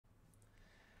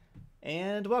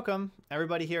And welcome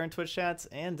everybody here in Twitch chats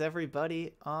and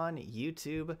everybody on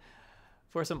YouTube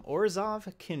for some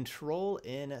Orzhov Control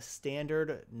in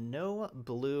Standard. No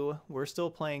blue. We're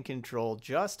still playing Control,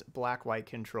 just black-white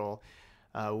Control.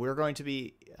 We're going to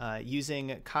be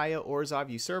using Kaya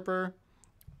Orzhov Usurper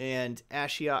and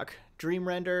Ashiok Dream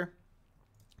Render,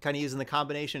 kind of using the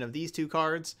combination of these two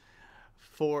cards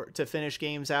to finish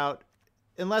games out,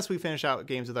 unless we finish out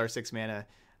games with our 6-mana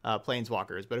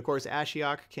Planeswalkers. But of course,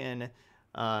 Ashiok can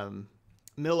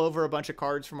mill over a bunch of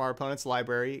cards from our opponent's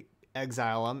library,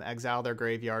 exile them, exile their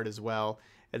graveyard as well.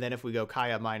 And then if we go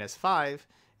Kaya -5,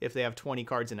 if they have 20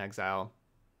 cards in exile,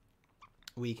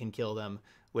 we can kill them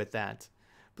with that.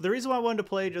 But the reason why I wanted to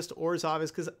play just Orzhov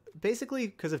is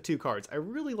because of two cards. I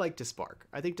really like Dispark.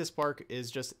 I think Dispark is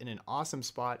just in an awesome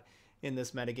spot in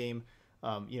this metagame.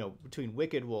 Between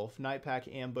Wicked Wolf,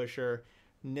 Nightpack Ambusher,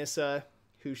 Nissa,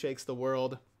 Who Shakes the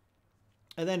World,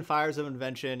 and then Fires of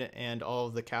Invention and all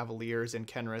of the Cavaliers and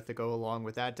Kenrith that go along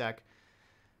with that deck.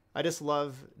 I just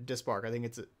love Dispark. I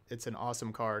think it's an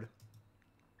awesome card.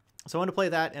 So I wanted to play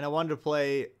that, and I wanted to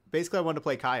play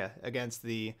Kaya against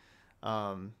the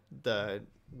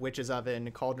Witch's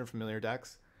Oven, Cauldron Familiar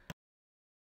decks.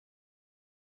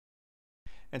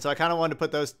 And so I kind of wanted to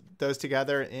put those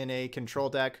together in a control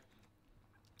deck.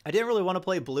 I didn't really want to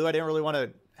play blue. I didn't really want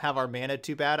to have our mana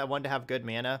too bad. I wanted to have good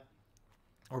mana.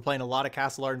 We're playing a lot of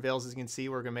Castle Arden Vales, as you can see.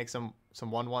 We're going to make some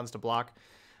 1/1s to block.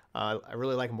 I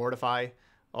really like Mortify,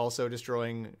 also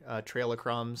destroying Trail of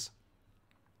Crumbs.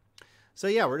 So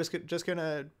yeah, we're just going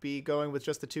to be going with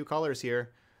just the two colors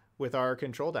here with our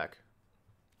control deck.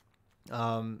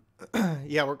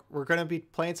 Yeah, we're going to be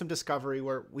playing some Discovery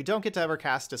where we don't get to ever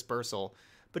cast Dispersal,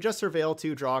 but just Surveil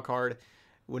to draw a card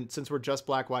since we're just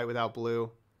black-white without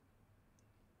blue.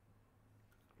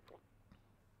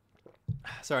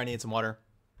 Sorry, I need some water.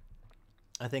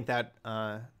 I think that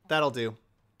that'll do.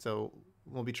 So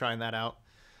we'll be trying that out.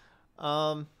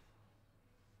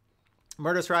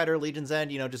 Murderous Rider, Legion's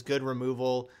End, just good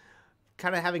removal.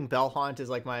 Kind of having Bellhaunt is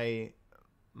like my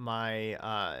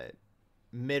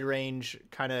mid-range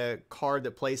kind of card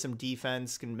that plays some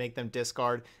defense, can make them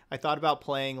discard. I thought about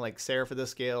playing like Seraph of the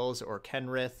Scales or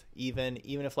Kenrith, even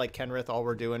if like Kenrith, all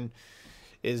we're doing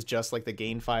is just like the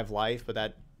gain 5 life,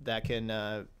 but that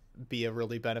can be a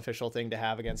really beneficial thing to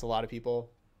have against a lot of people.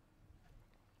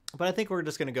 But I think we're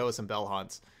just going to go with some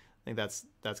Bellhaunts. I think that's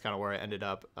kind of where I ended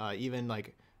up. Even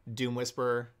like Doom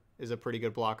Whisperer is a pretty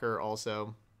good blocker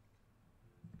also.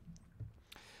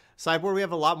 Sideboard, we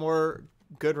have a lot more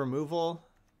good removal.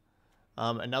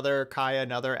 Another Kaya,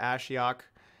 another Ashiok,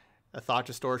 a Thought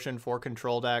Distortion for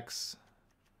control decks.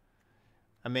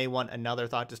 I may want another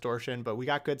Thought Distortion, but we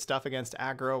got good stuff against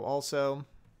aggro also.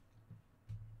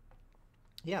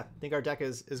 Yeah, I think our deck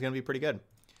is going to be pretty good.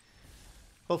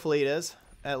 Hopefully it is,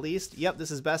 at least. Yep, this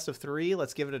is best of 3.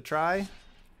 Let's give it a try.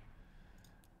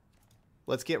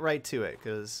 Let's get right to it,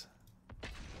 because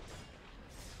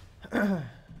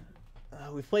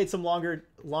we've played some longer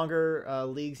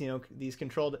leagues. These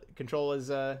control took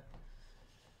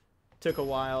a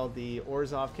while. The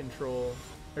Orzhov Control,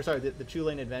 the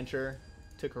Chulane Adventure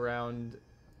took around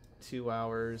 2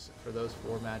 hours for those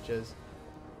 4 matches.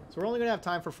 So we're only going to have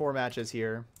time for 4 matches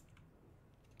here.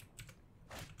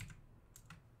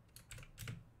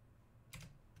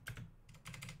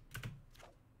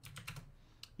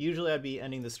 Usually I'd be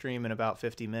ending the stream in about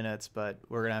 50 minutes, but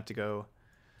we're going to have to go.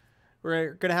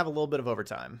 We're going to have a little bit of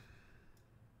overtime.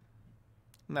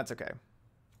 And that's okay.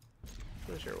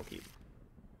 So sure, we'll keep.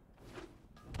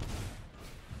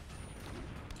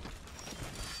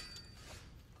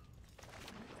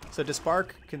 So Dispark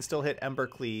can still hit Ember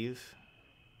Cleave.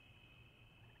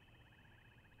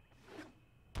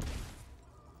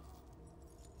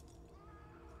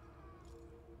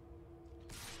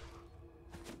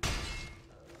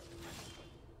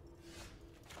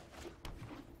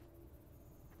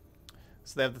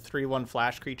 So they have the 3/1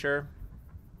 flash creature.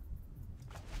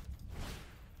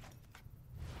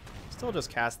 Still just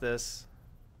cast this.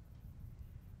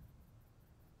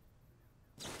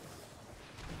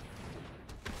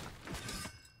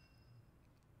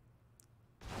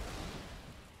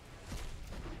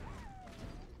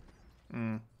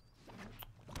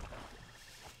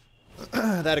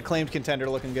 That Acclaimed Contender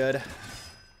looking good.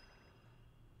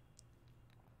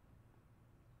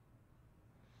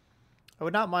 I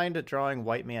would not mind drawing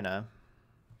white mana.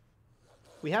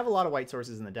 We have a lot of white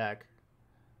sources in the deck.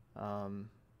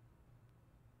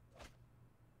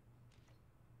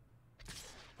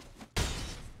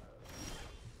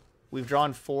 We've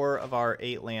drawn 4 of our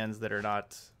 8 lands that are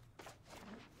not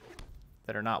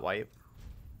white.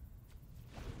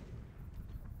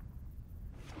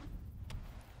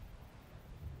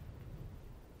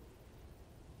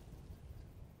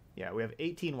 Yeah, we have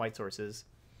 18 white sources.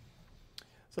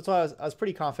 So that's why I was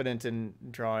pretty confident in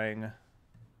drawing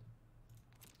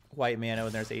white mana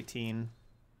when there's 18.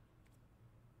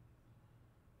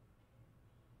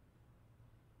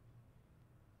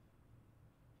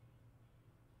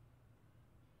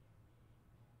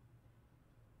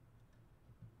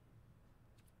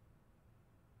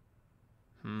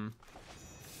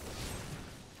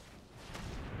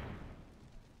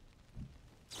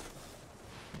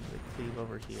 Cleave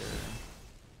over here.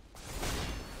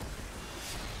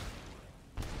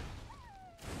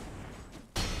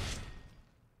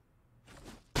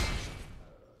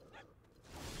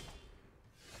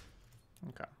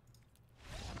 Okay.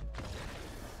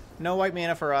 No white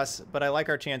mana for us, but I like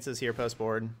our chances here post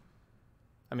board.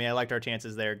 I mean, I liked our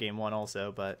chances there game 1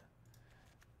 also, but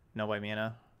no white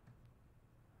mana.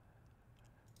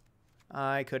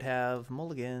 I could have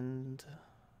mulliganed.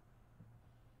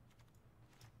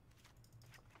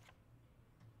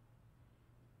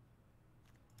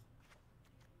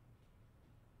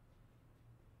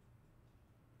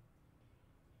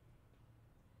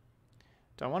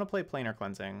 Do I want to play Planar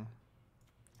Cleansing?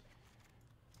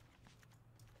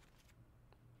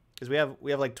 Because we have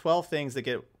like 12 things that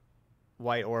get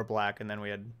white or black, and then we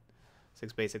had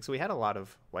 6 basics. So we had a lot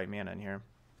of white mana in here.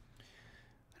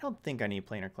 I don't think I need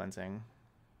Planar Cleansing.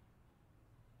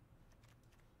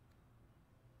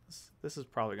 This is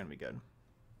probably going to be good.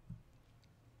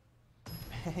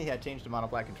 Yeah, change to mono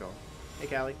black control. Hey,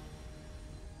 Callie.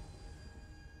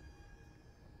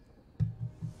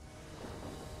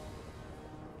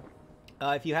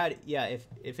 If you had, yeah,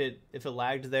 if it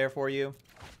lagged there for you,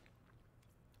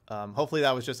 hopefully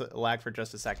that was just a lag for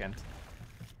just a second.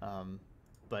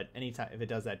 But anytime if it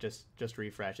does that, just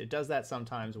refresh. It does that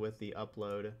sometimes with the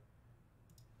upload,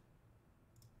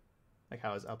 like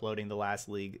how I was uploading the last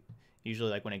league.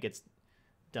 Usually, like when it gets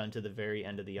done to the very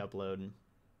end of the upload,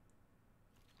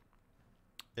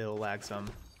 it'll lag some.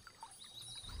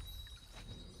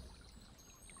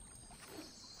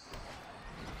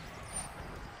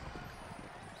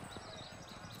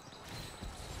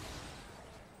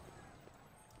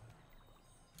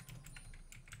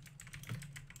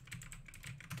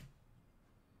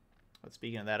 But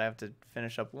speaking of that, I have to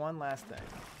finish up one last thing.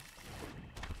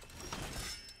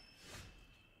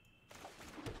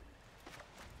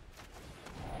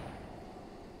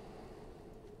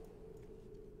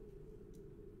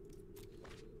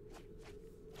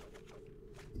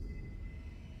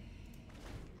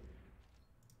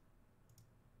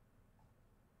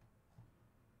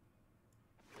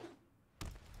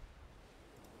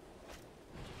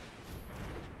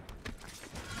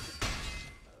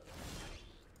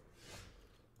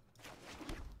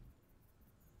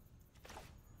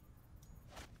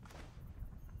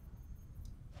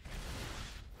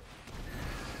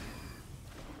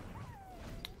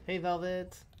 Hey,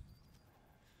 Velvet.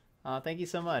 Thank you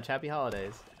so much. Happy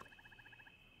holidays.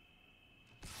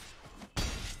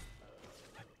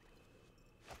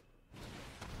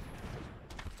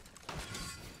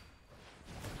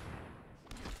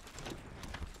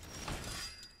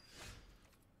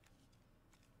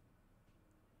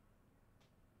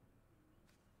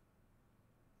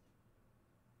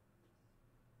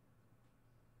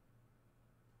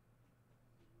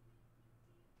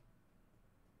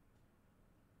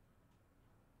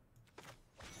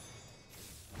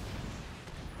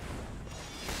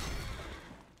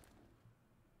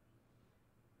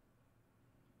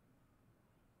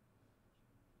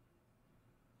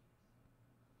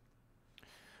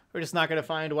 We're just not going to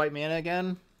find white mana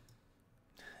again.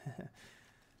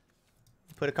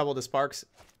 Put a couple of the sparks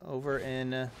over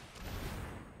in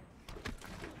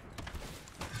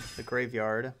the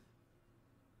graveyard.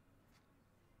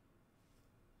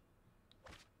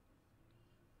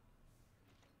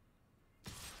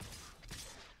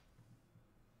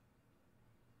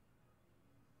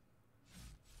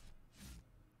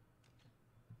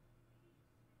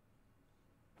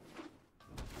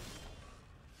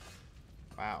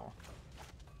 Wow.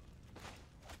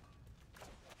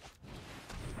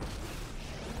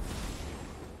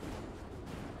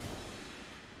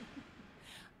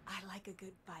 I like a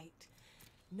good fight.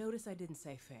 Notice I didn't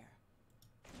say fair.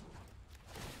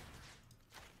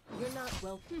 You're not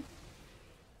welcome.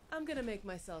 I'm gonna make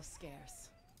myself scarce.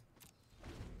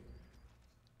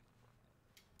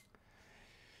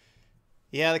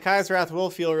 Yeah, the Kaya's Wrath will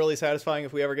feel really satisfying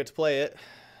if we ever get to play it.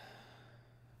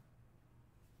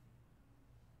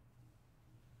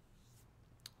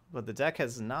 But the deck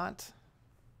has not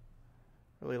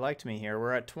really liked me here.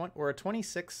 We're a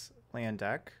 26 land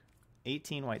deck,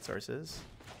 18 white sources.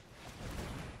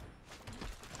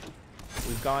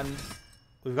 We've gone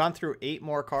We've gone through 8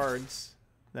 more cards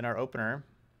than our opener.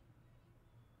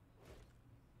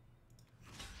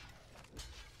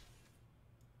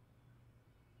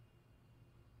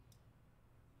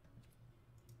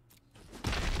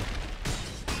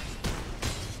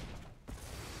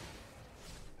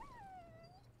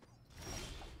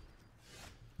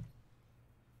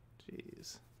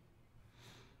 Jeez.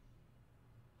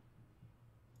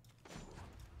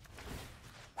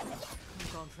 I'm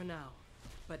gone for now,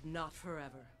 but not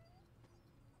forever.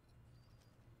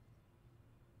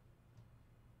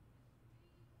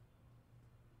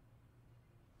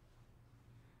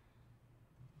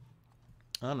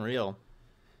 Unreal.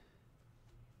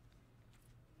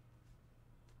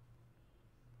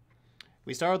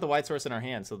 We start with the white source in our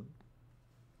hand, so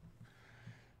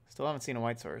still haven't seen a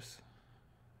white source.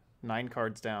 9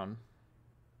 cards down.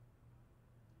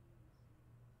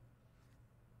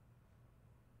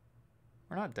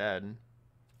 We're not dead.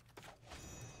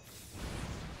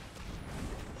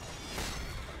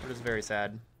 We're just very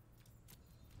sad.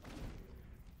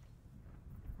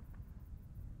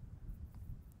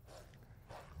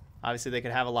 Obviously, they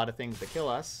could have a lot of things that kill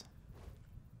us.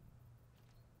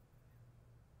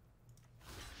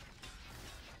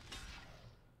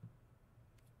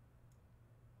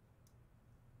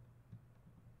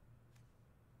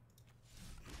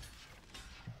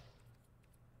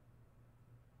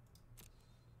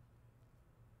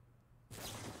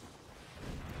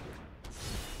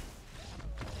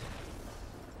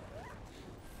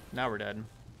 Now we're dead.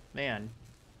 Man.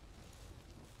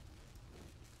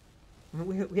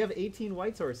 We have 18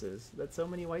 white sources. That's so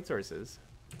many white sources.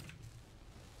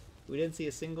 We didn't see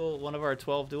a single one of our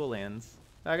 12 dual lands.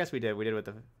 I guess we did. We did with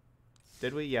the...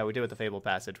 Did we? Yeah, we did with the Fable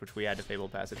Passage, which we had to Fable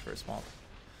Passage for a swamp.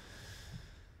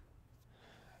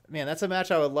 Man, that's a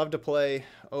match I would love to play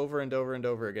over and over and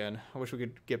over again. I wish we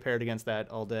could get paired against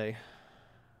that all day.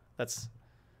 That's...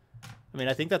 I mean,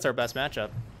 I think that's our best matchup.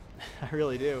 I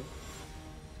really do.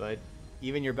 But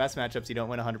even your best matchups, you don't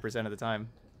win 100% of the time.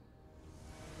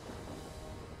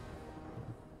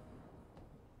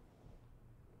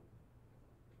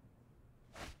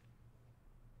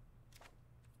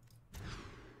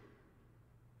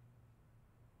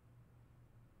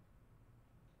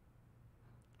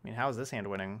 I mean, how is this hand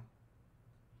winning?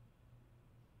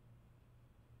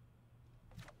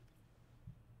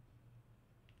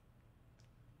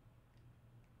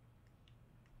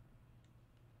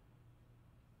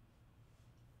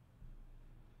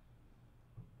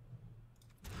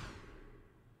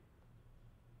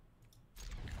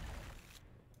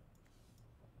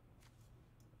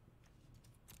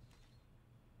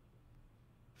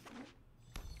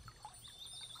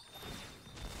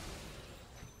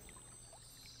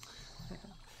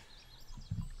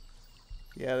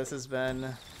 Yeah, this has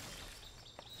been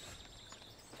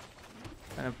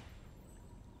kind of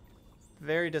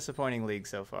very disappointing league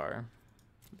so far.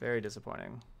 Very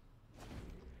disappointing.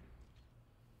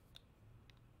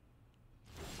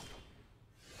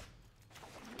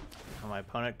 Oh, my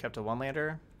opponent kept a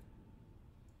one-lander.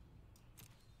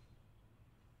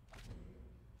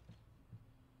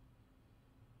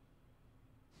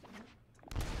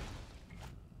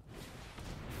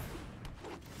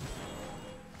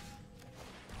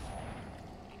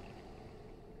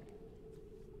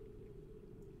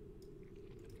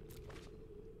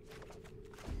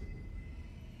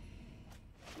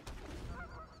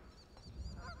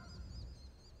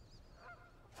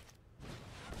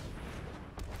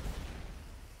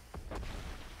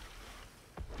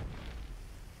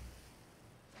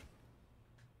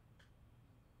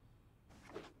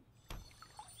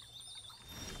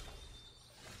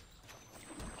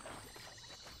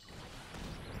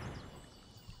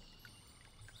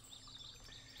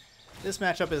 This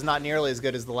matchup is not nearly as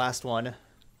good as the last one.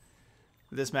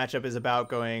 This matchup is about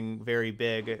going very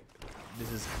big.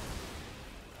 This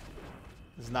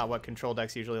is not what control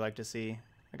decks usually like to see.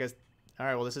 I guess. All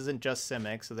right. Well, this isn't just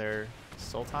Simic, so they're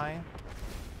Sultai. I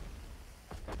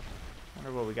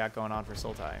wonder what we got going on for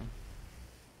Sultai.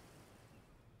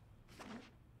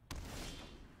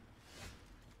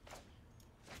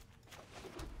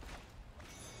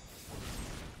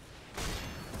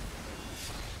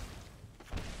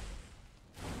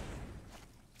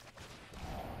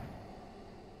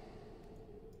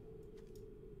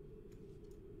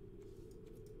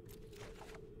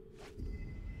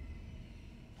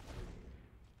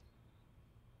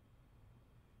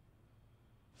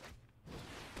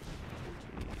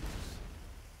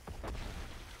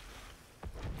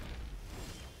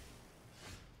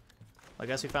 I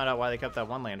guess we found out why they kept that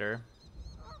one-lander.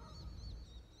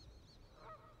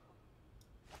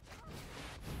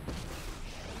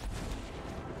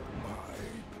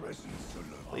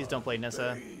 Please don't play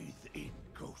Nissa. Bathe in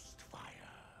ghost fire.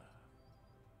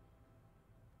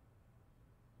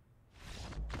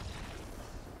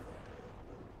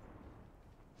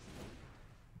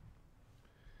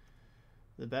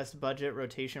 The best budget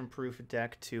rotation-proof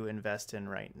deck to invest in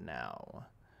right now.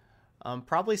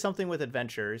 Probably something with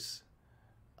adventures.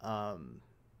 Yeah,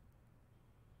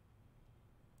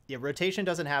 rotation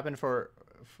doesn't happen for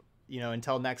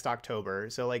until next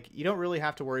October. So like you don't really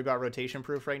have to worry about rotation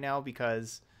proof right now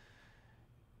because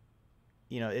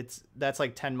that's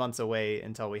like 10 months away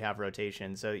until we have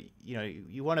rotation. So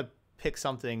you want to pick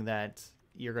something that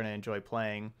you're going to enjoy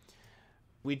playing.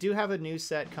 We do have a new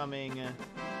set coming in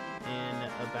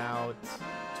about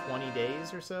 20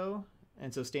 days or so.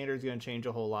 And so standard's going to change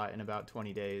a whole lot in about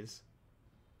 20 days.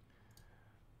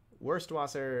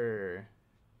 Wurstwasser,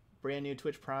 brand new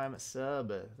Twitch Prime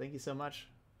sub. Thank you so much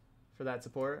for that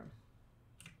support.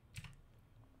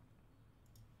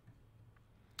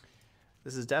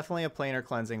 This is definitely a planar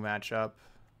cleansing matchup.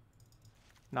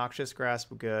 Noxious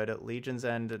Grasp good. Legion's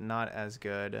End not as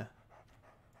good.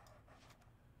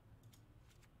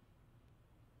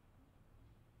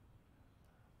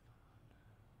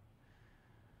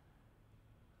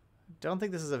 Don't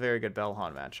think this is a very good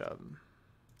Belhan matchup.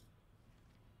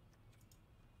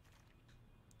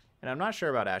 And I'm not sure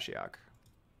about Ashiok.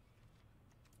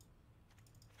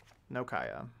 No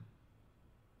Kaya.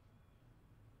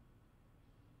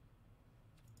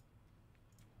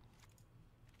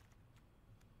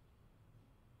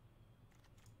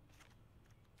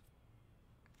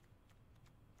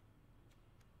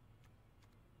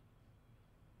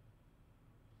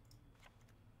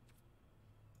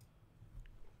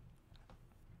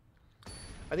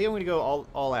 I think I'm going to go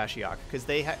all Ashiok because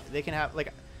they can have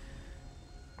like.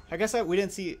 I guess we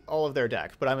didn't see all of their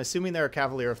deck, but I'm assuming they're a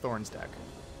Cavalier of Thorns deck.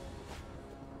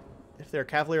 If they're a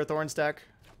Cavalier of Thorns deck,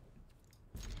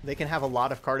 they can have a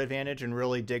lot of card advantage and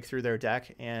really dig through their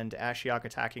deck, and Ashiok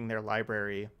attacking their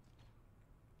library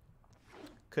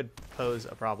could pose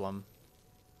a problem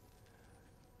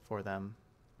for them.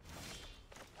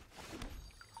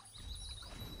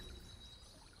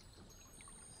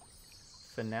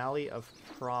 Finale of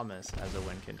Promise as a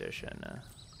win condition.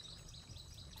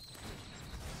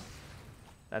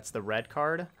 That's the red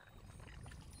card.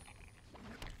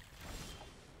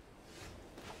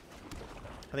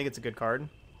 I think it's a good card.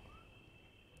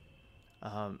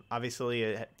 Obviously,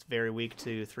 it's very weak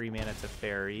to 3 mana to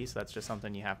Fairy, so that's just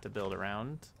something you have to build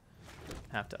around,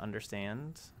 have to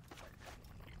understand.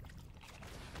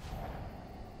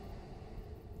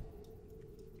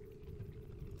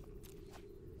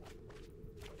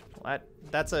 Well,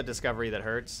 that's a discovery that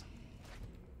hurts.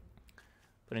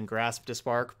 Put in Grasp to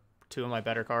Spark, 2 of my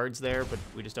better cards there, but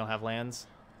we just don't have lands.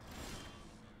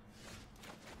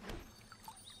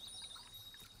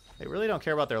 They really don't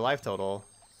care about their life total.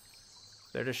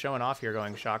 They're just showing off here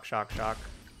going shock, shock, shock.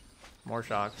 More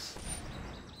shocks.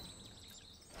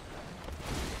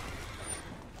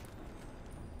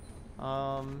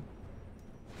 I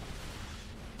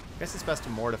guess it's best to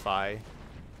Mortify.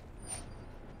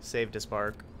 Save to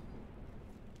Spark.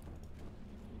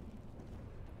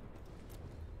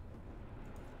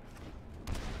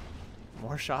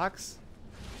 More shocks?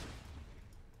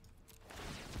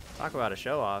 Talk about a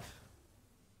show off.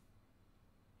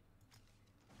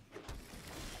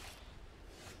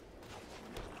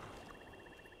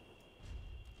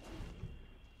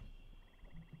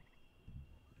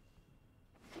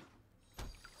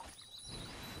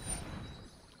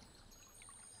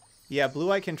 Yeah,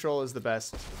 Blue Eye Control is the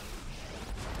best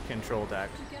control deck.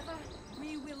 Together,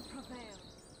 we will prevail.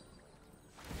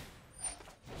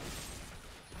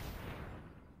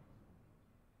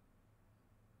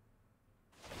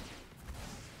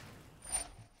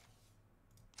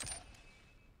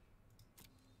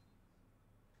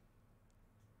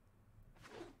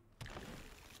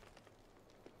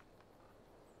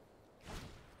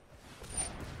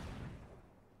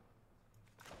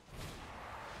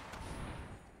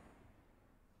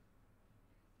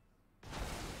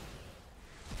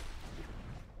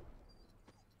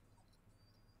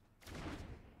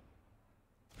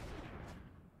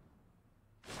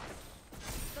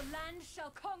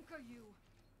 Shall conquer you.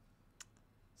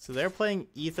 So they're playing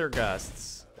Ether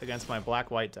Gusts against my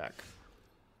black-white deck.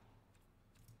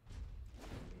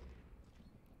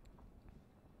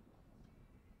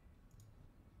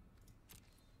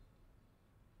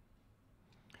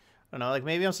 I don't know, like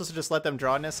maybe I'm supposed to just let them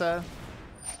draw Nissa.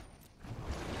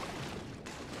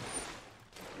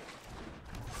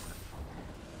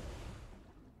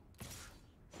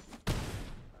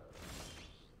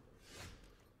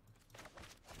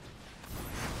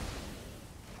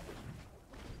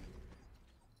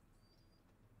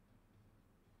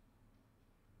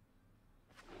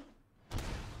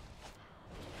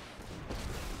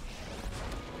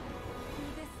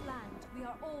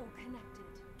 are all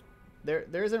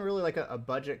connected. There isn't really like a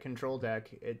budget control deck.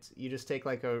 It's you just take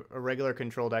like a regular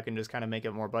control deck and just kind of make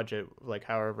it more budget, like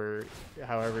however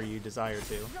you desire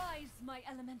to. Rise, my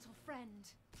elemental friend.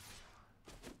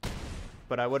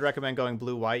 But I would recommend going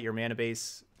blue-white. Your mana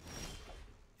base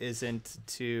isn't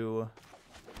too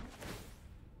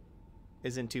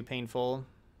painful.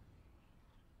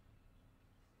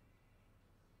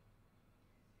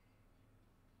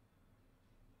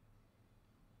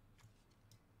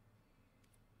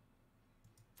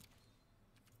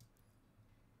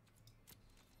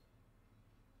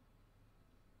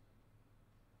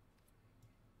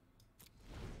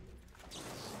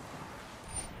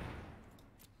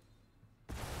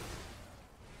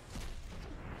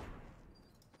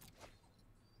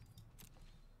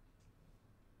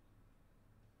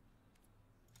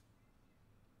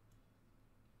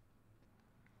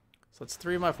 So it's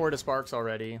 3 of my 4 to sparks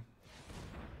already.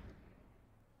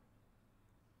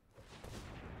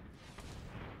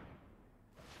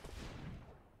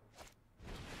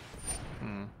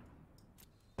 I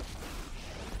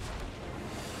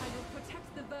will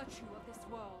protect the virtue of this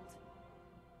world.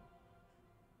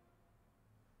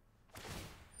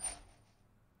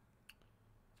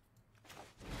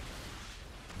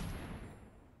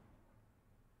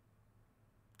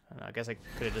 I don't know, I guess I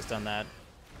could have just done that.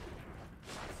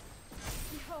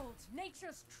 Behold,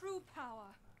 nature's true power.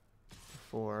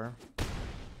 4.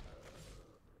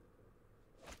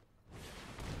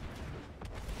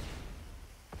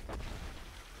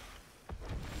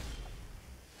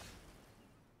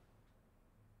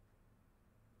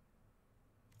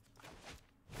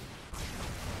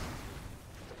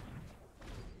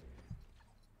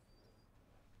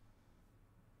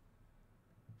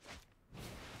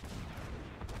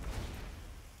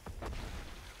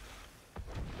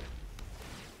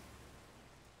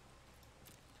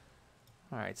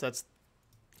 All right, so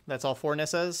that's all 4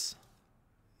 Nissas?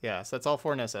 Yeah, so that's all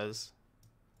 4 Nissas.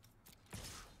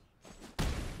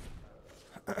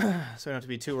 So we don't have to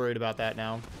be too worried about that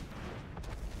now.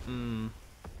 I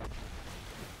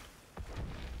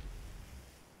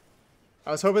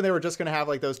was hoping they were just going to have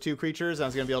like those 2 creatures and I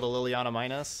was going to be able to Liliana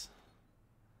minus.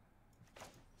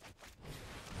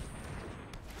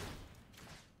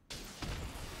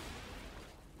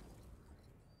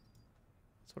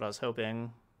 That's what I was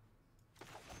hoping.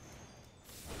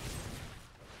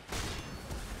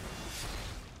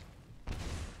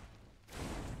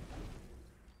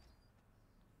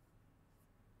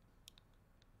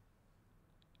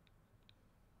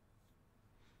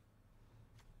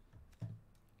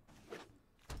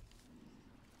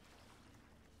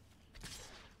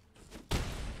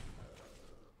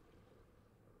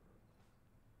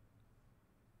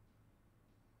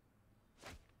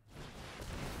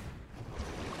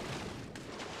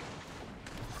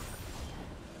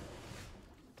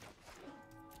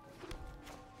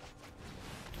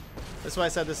 That's why I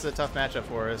said this is a tough matchup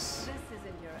for us. This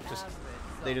isn't your Just-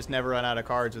 average They just never run out of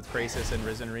cards with Krasis and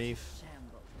Risen Reef.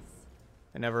 shambles.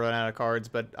 They never run out of cards,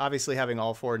 but obviously having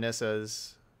all 4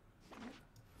 Nissas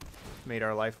made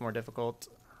our life more difficult.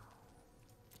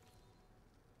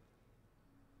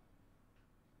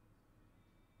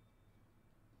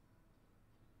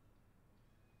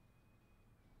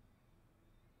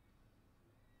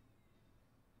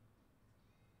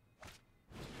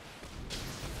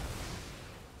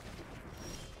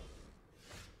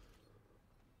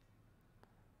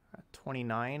 At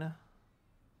 29.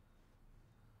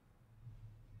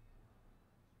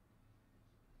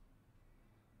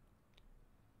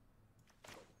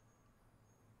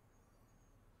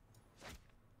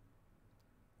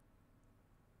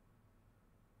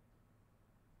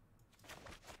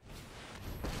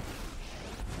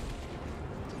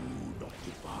 Do not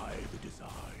defy the design.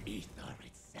 Ether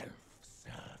itself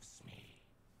serves me.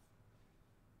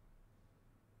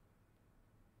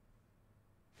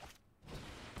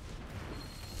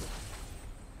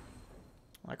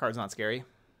 That card's not scary.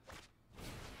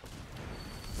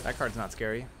 That card's not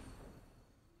scary.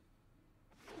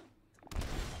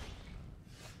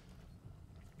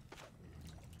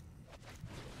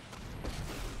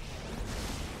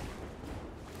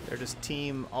 They're just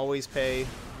team, always pay.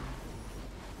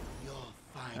 You're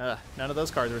fine. None of those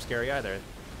cards were scary either.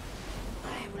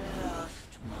 I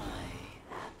lost my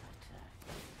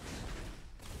appetite.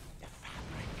 The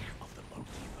fabric of the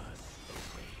multiverse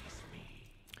obeys me.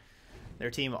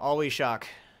 Their team, always shock.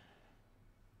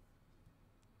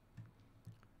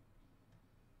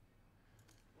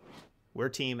 We're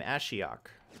team Ashiok.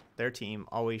 Their team,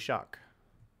 always shock.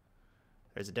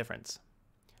 There's a difference.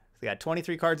 They got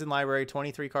 23 cards in library,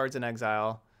 23 cards in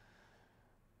exile.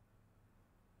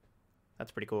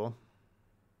 That's pretty cool.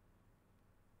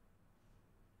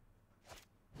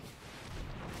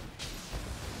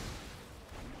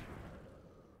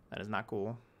 That is not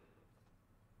cool.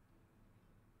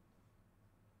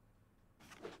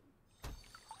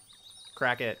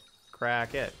 Crack it.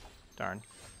 Crack it. Darn.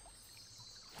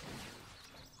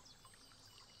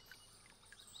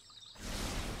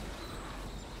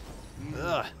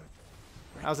 Ugh.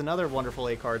 That was another wonderful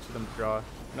 8 cards for them to draw.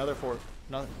 Another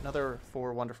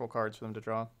four wonderful cards for them to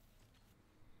draw.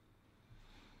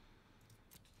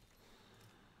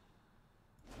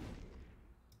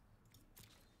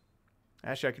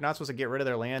 Actually, you're not supposed to get rid of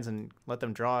their lands and let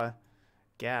them draw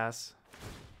gas.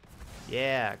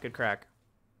 Yeah, good crack.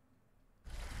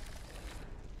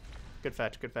 Good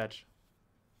fetch, good fetch.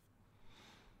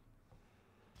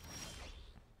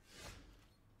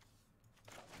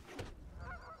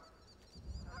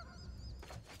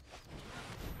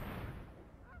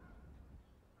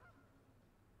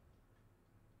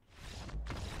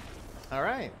 All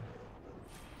right.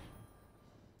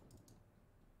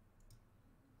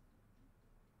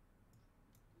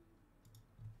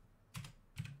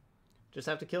 Just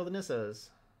have to kill the Nissas.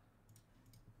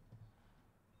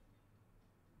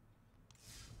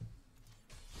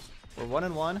 We're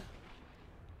 1-1.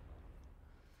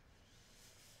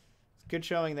 Good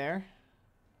showing there.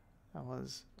 That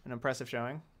was an impressive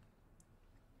showing.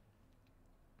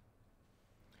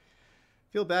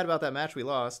 Feel bad about that match we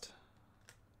lost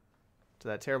to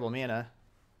that terrible mana.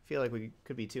 Feel like we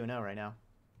could be 2-0 right now.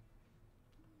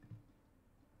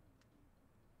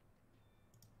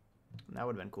 That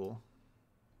would have been cool.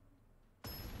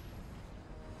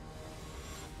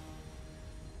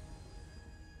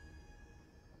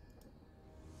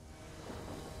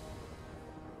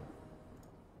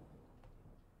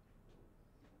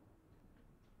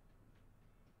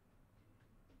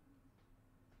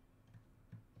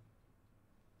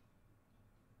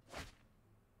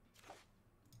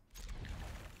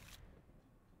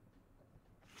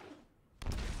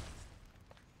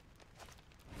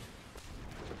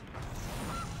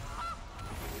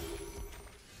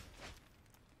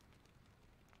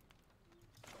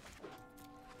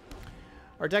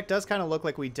 Our deck does kind of look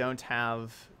like we don't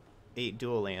have 8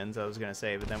 dual lands, I was going to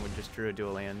say, but then we just drew a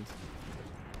dual land.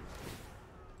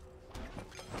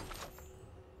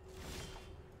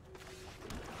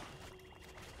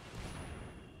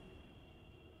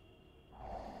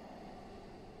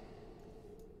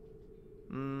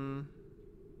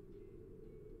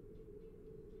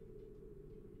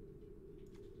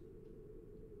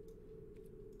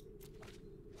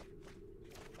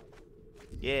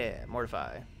 Yeah,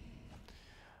 Mortify.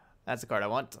 That's the card I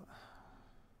want.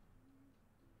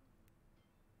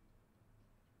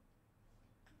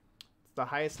 It's the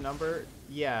highest number?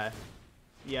 Yeah.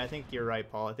 Yeah, I think you're right,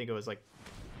 Paul. I think it was like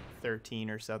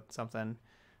 13 or something.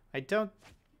 I don't...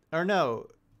 Or no.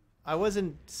 I was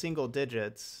in single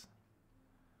digits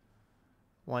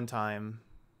one time.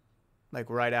 Like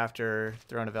right after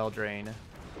Throne of Eldraine.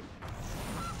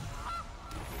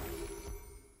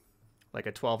 Like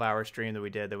a 12-hour stream that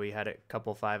we did that we had a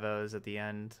couple 5-0s at the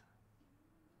end.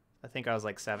 I think I was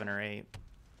like 7 or 8.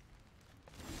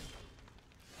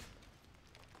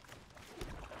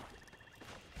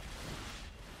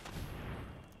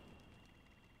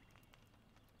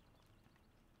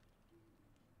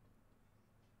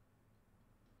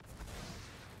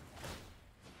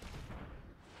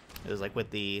 It was like with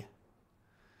the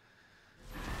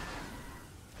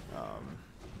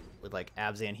with like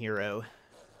Abzan Hero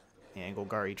and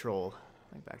Golgari Troll,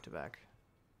 like back to back.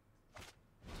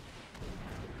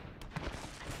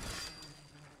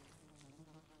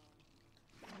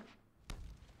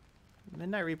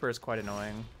 Midnight Reaper is quite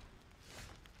annoying.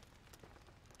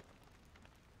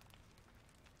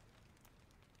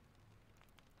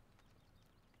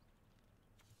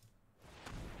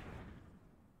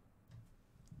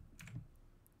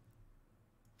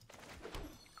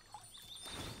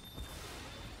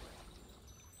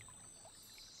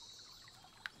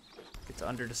 Gets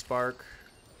under to Spark.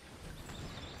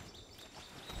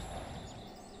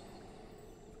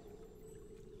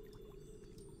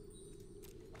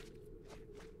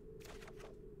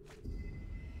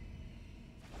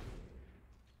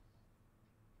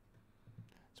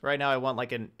 Right now I want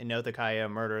like an Inothakaya,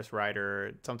 Murderous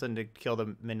Rider, something to kill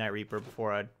the Midnight Reaper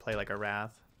before I'd play like a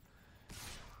Wrath.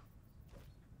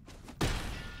 Can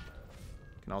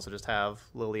also just have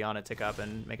Liliana tick up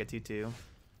and make a 2/2.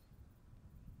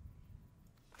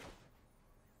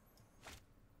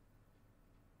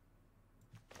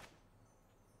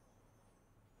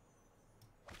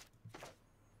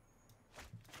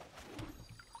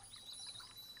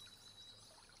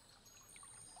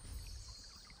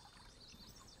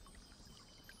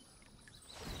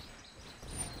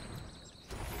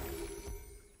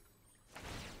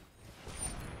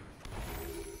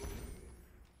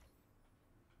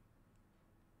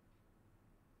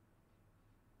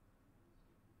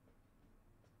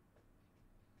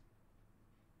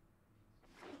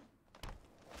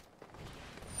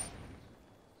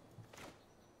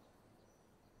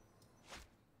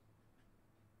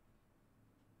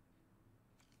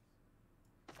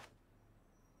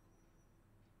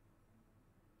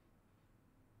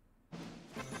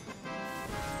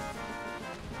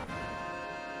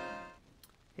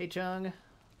 Hey Chung,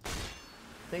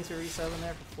 thanks for resubbing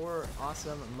there for 4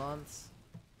 awesome months.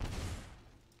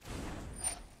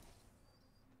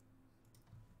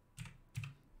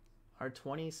 Our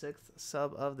 26th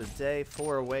sub of the day,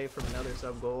 4 away from another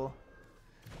sub goal.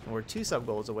 And we're 2 sub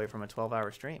goals away from a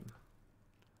 12-hour stream.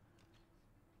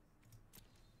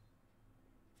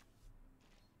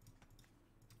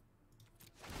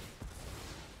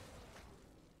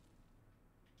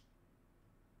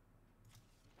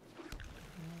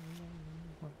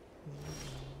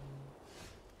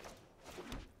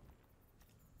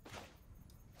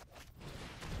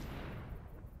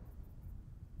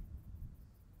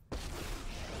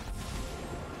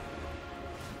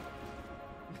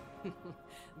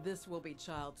 This will be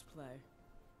child's play.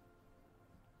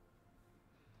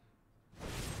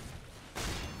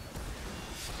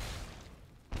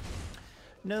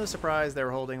 No surprise they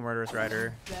were holding Murderous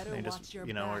Rider. Better They watch just, your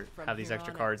you know, back from have these here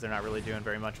extra on cards they're not really doing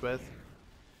very much with.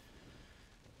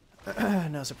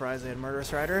 No surprise they had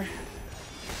Murderous Rider.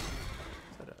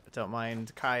 So I don't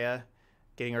mind Kaya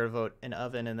getting her to vote an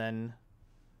oven and then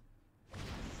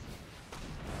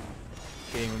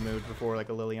getting removed before like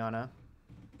a Liliana.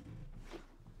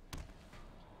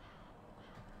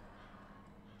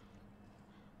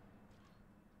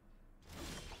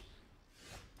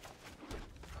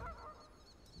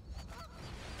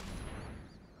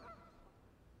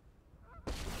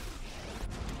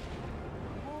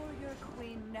 Warrior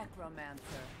Queen Necromancer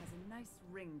has a nice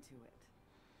ring to it.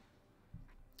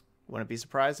 Wouldn't be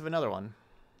surprised if another one.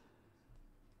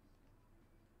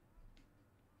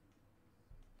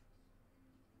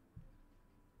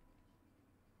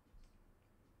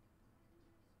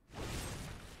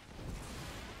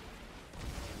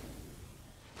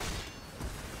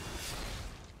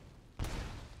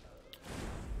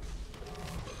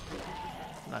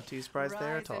 Not too surprised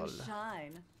there at all. Rise and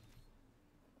shine.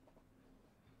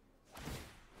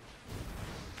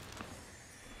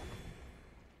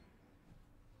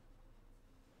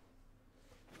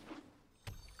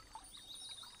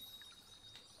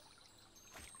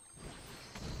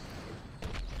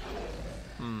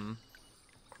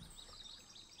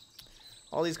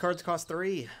 All these cards cost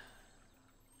 3.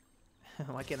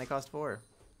 Why can't they cost 4?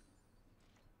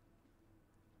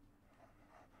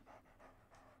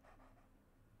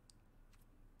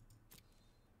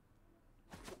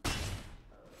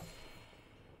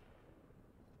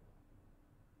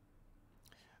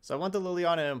 So I want the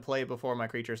Liliana in play before my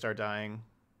creatures start dying.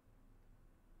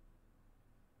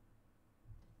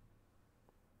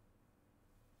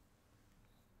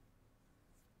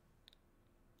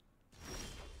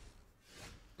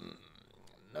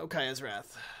 No Kaya's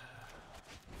Wrath.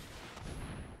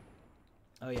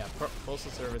 Oh yeah,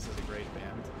 Postal Service is a great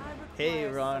band. I Hey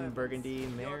require Ron servants. Burgundy, Your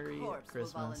Merry corpse will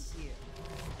Christmas. volunteer.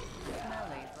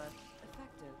 Smelly, but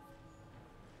effective.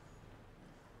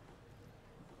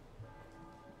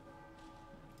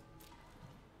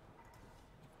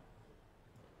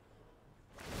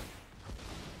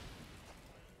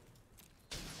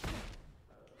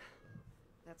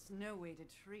 That's no way to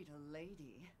treat a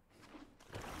lady.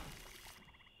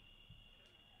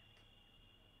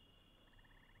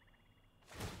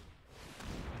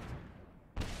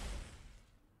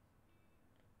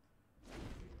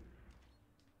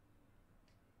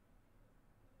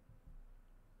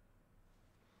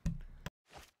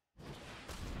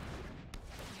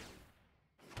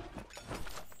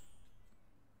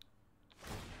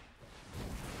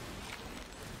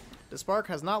 The Spark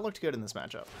has not looked good in this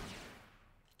matchup.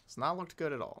 It's not looked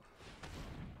good at all.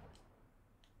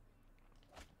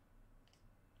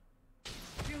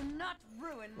 Do not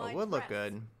ruin my What would look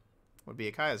dress. good would be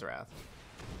a Kaya's Wrath.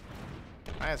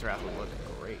 Kaya's Wrath would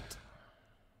look great.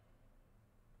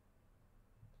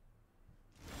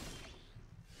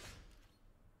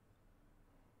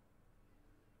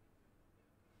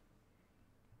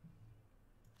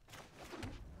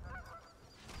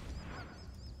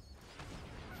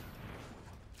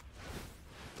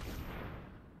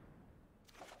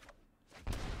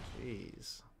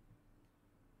 Jeez.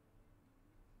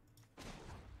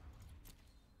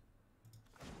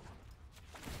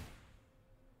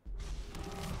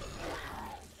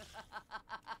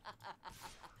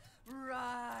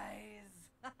 Rise.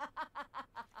 I've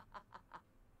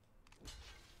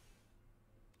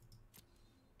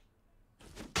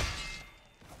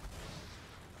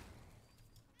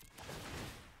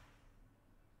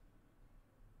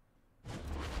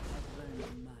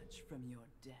learned much from your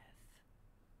death.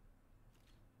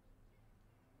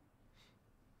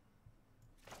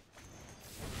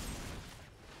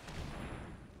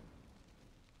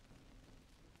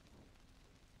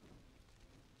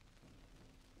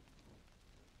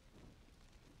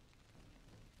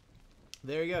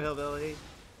 There you go, Hillbilly.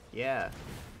 Yeah.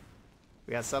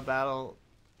 We got sub battle,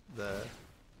 the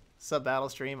sub battle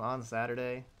stream on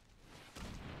Saturday.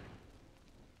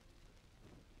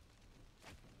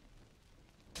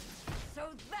 So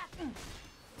that...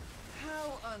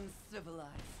 How uncivilized.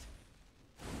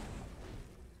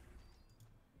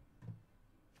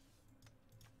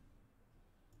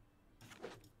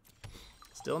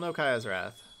 Still no Kaya's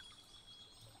Wrath.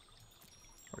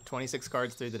 We're 26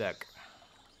 cards through the deck.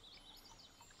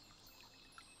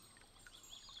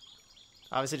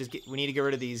 Obviously, we need to get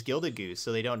rid of these Gilded Goose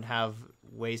so they don't have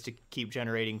ways to keep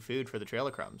generating food for the Trail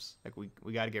of Crumbs. Like,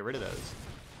 we got to get rid of those.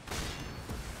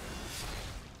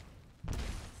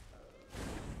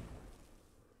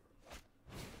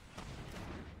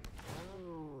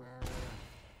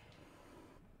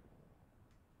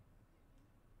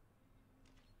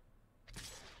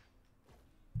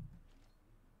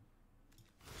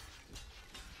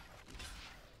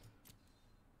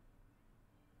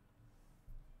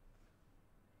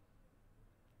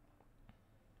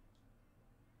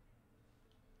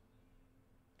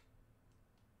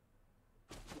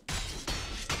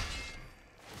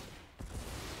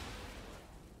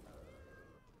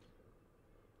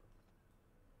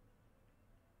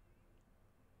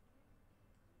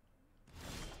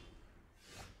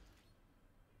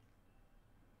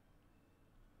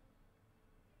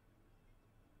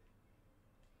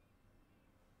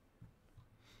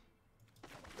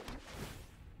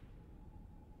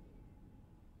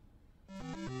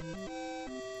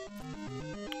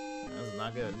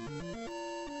 Not good.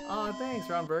 Oh, thanks,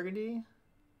 Ron Burgundy.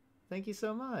 Thank you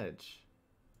so much.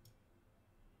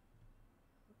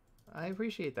 I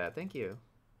appreciate that. Thank you.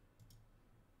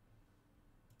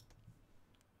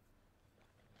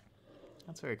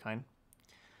 That's very kind.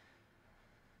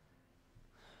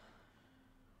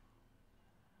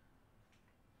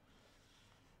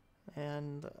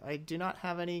 And I do not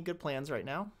have any good plans right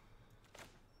now.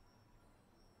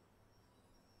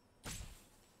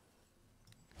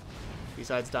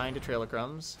 Besides dying to Trail of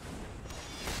Crumbs.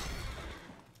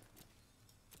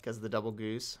 Because of the double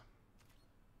goose.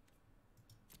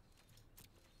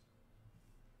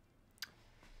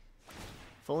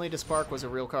 If only Despark was a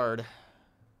real card.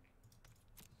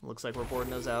 Looks like we're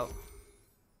boarding those out.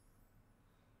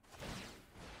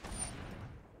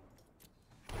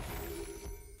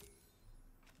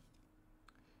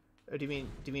 Oh, do you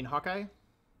mean Hawkeye?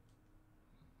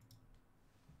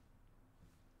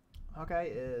 Hawkeye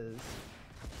is...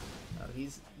 Oh,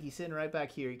 he's sitting right back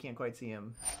here. You can't quite see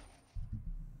him.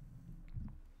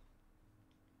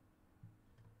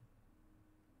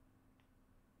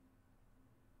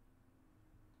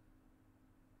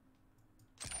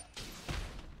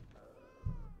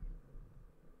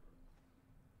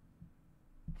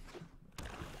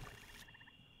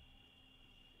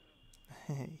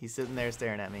 He's sitting there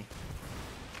staring at me.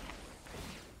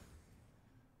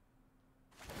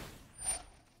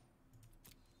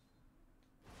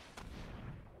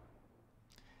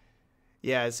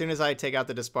 Yeah, as soon as I take out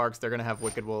the Desparks, they're going to have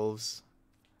Wicked Wolves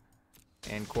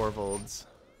and Corvolds.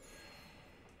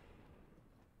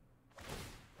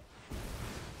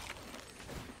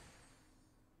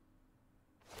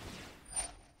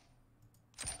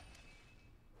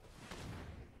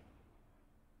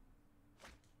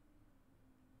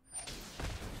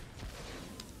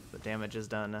 The damage is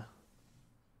done.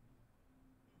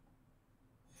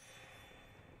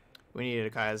 We needed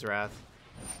a Kaya's Wrath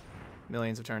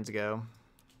millions of turns ago.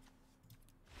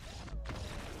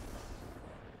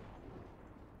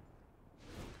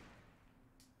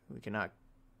 We cannot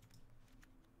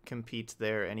compete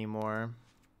there anymore.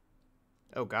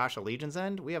 Oh gosh, a Legion's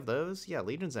End? We have those? Yeah,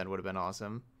 Legion's End would have been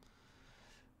awesome.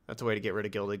 That's a way to get rid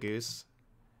of Gilded Goose.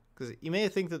 Because you may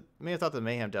have thought the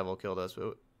Mayhem Devil killed us,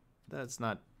 but that's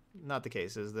not the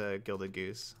case. It's the Gilded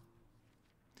Goose.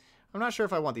 I'm not sure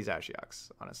if I want these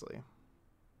Ashioks, honestly.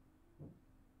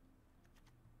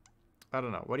 I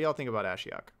don't know. What do y'all think about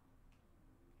Ashiok?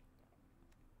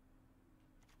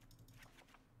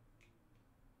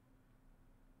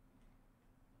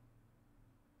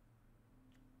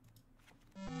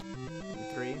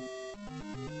 Three.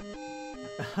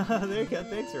 There you go.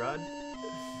 Thanks, Rod.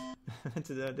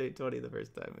 To donate 20 the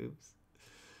first time. Oops.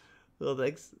 Well,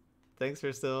 thanks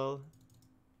for still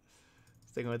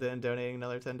sticking with it and donating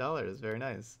another $10. Very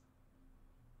nice.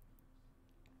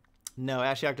 No,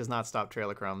 Ashiok does not stop Trail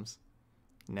of Crumbs.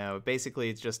 No, basically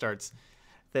it just starts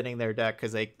thinning their deck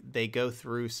because they go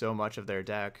through so much of their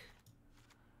deck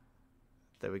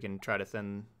that we can try to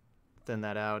thin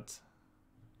that out.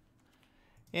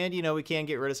 And, you know, we can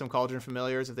get rid of some Cauldron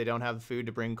Familiars if they don't have the food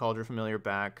to bring Cauldron Familiar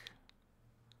back.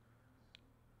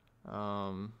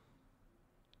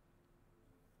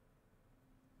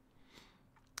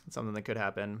 That's something that could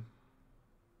happen.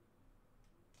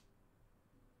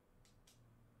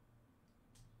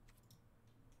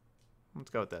 Let's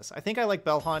go with this. I think I like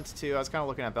Bell Hunt too. I was kind of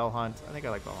looking at Bell Hunt. I think I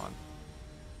like Bell Hunt.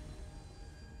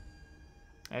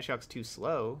 Ashiok's too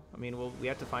slow. I mean, we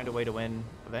have to find a way to win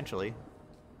eventually,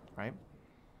 right?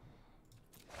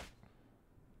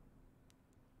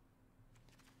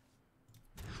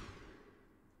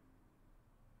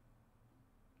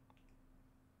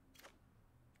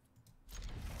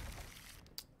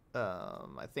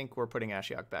 I think we're putting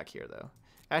Ashiok back here though.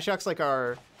 Ashiok's like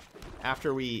our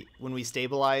when we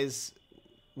stabilize,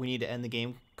 we need to end the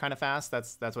game kind of fast.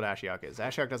 That's what Ashiok is.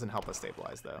 Ashiok doesn't help us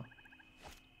stabilize though.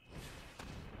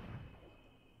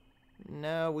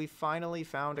 No, we finally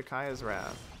found a Kaya's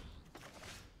Wrath.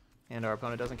 And our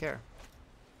opponent doesn't care.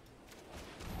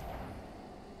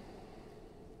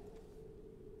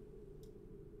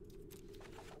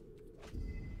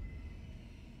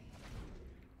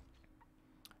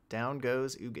 Down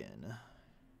goes Ugin.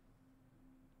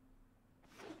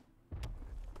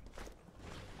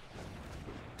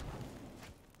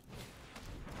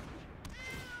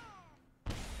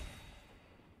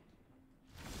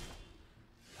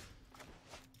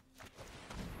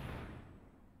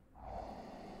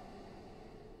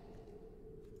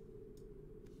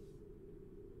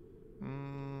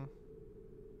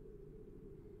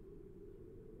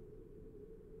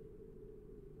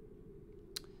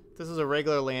 This is a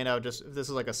regular land. If this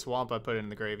is like a swamp, I'd put it in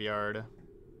the graveyard.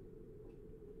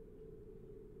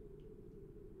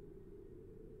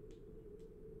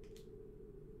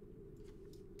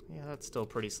 Yeah, that's still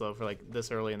pretty slow for like this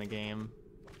early in the game.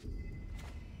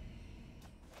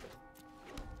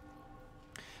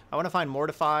 I want to find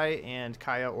Mortify and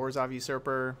Kaya Orzhov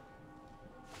Usurper.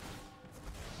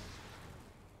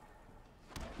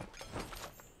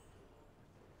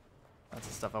 That's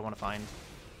the stuff I want to find.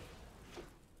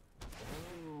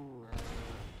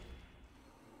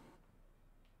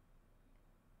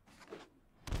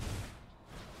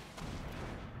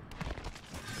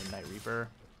 Midnight Reaper.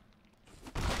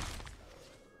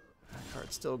 That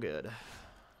card's still good.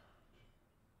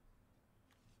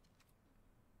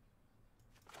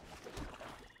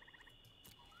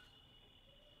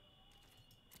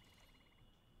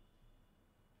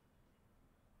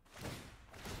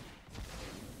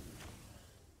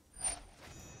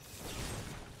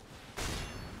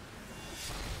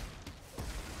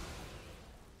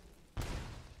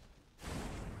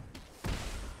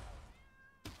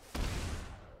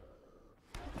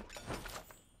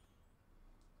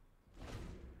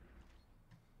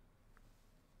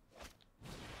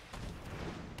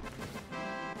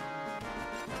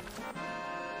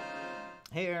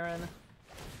 Hey, Aaron.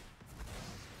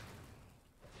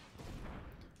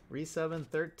 Resub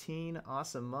 13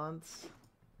 awesome months.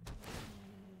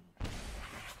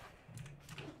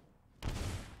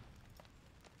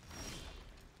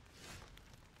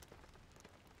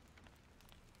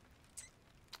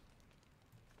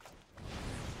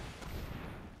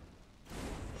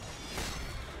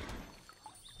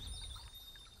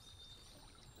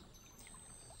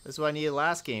 This is what I needed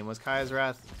last game, was Kaya's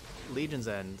Wrath Legion's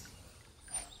End.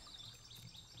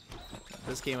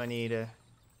 This game I need a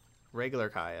regular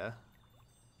Kaya.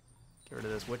 Get rid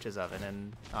of this Witch's Oven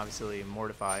and obviously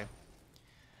Mortify.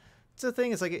 It's the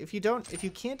thing, is like if you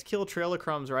can't kill Trail of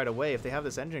Crumbs right away, if they have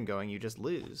this engine going, you just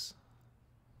lose.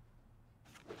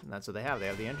 And that's what they have. They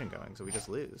have the engine going, so we just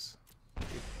lose.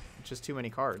 It's just too many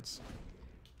cards.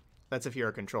 That's if you're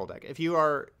a control deck. If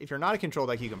you're not a control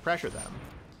deck, you can pressure them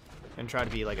and try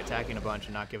to be like attacking a bunch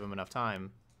and not give them enough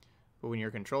time. But when you're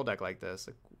a control deck like this,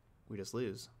 like, we just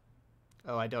lose.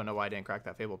 Oh, I don't know why I didn't crack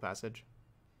that Fable Passage.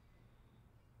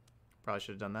 Probably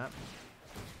should have done that.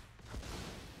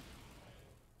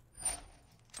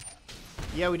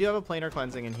 Yeah, we do have a Planar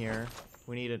Cleansing in here.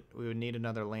 We would need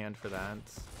another land for that.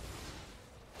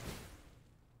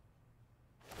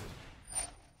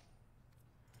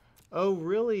 Oh,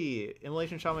 really?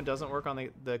 Immolation Shaman doesn't work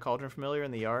on the Cauldron Familiar in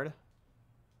the yard?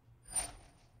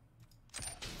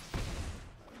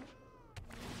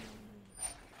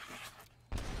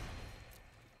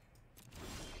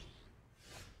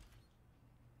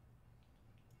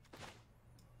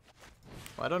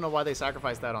 Well, I don't know why they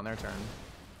sacrificed that on their turn.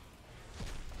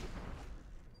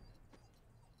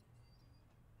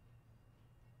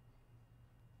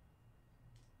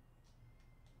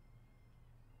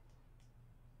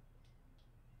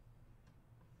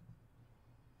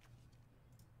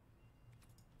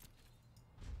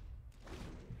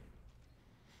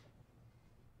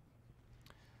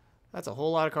 That's a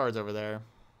whole lot of cards over there.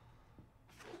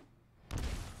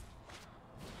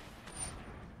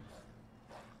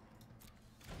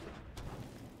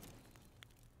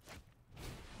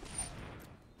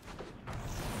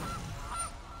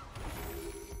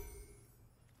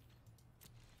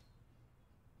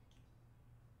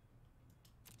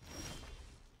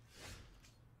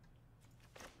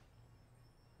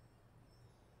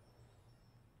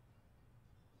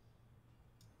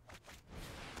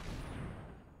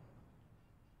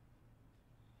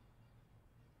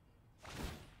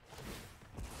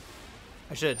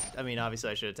 I mean, obviously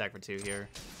I should attack for 2 here.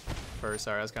 First,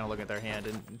 sorry, I was kind of looking at their hand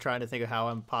and trying to think of how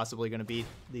I'm possibly going to beat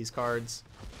these cards.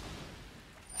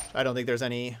 I don't think there's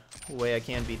any way I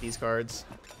can beat these cards.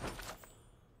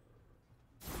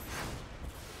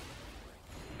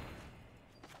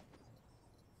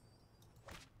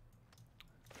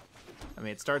 I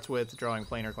mean, it starts with drawing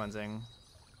Planar Cleansing.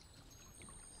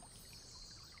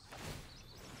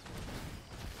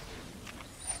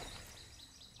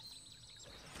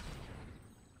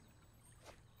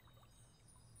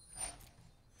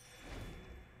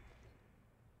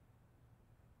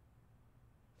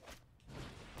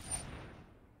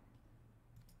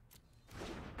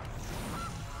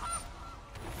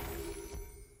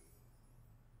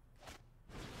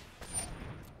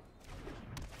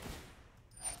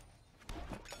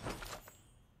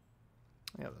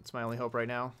 Yeah, that's my only hope right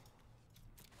now.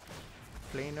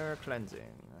 Planar Cleansing.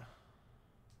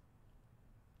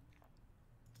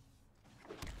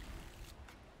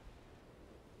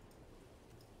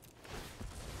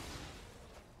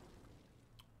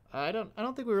 I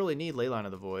don't think we really need Leyline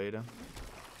of the Void.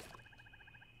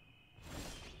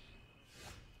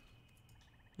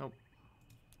 Nope.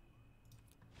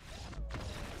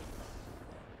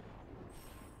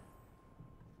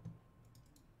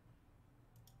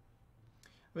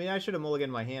 I mean, I should have mulliganed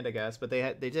my hand, I guess, but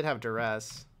they did have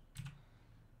duress.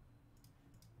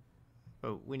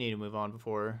 But we need to move on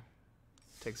before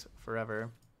it takes forever.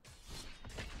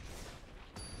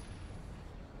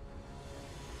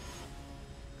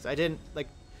 Because I didn't, like...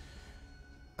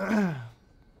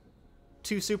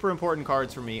 2 super important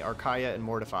cards for me are Kaya and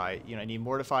Mortify. You know, I need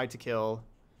Mortify to kill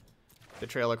the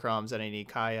Trail of Crumbs, and I need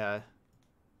Kaya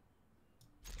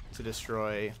to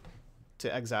destroy,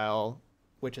 to exile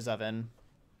Witch's Oven.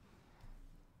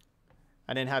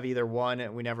 I didn't have either one,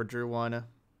 and we never drew one.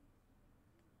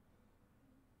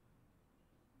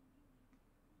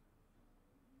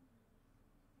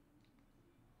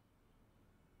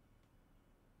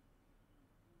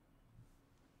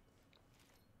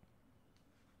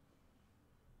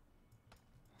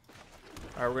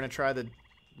 Alright, we're gonna try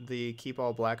the keep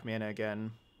all black mana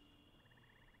again.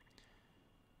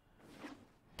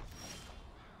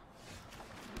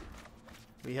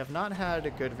 We have not had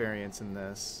a good variance in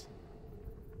this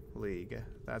league,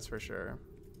 that's for sure.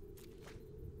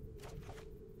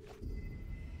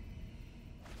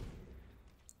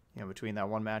 You know, between that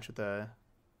one match with the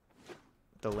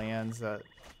lands, that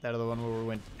other one where we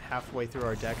went halfway through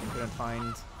our deck and couldn't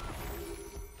find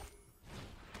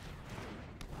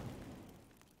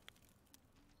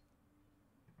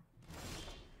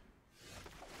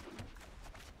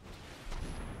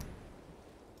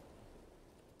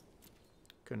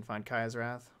Kaya's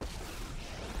Wrath.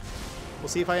 We'll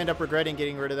see if I end up regretting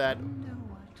getting rid of that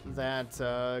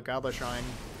Godless Shrine.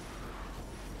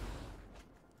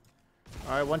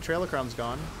 Alright, 1 Trail of Crumbs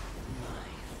gone.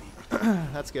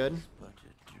 That's good.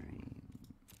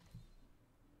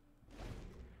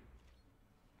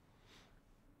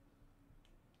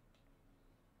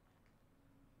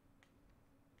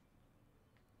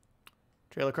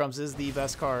 Trail of Crumbs is the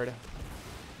best card.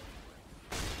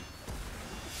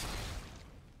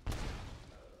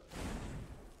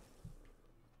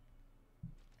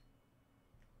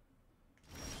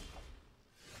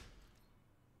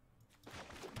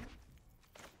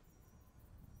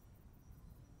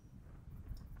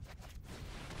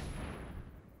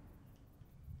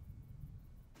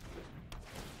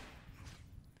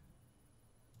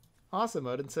 Awesome,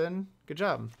 Odinson. Good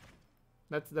job.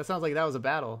 That sounds like that was a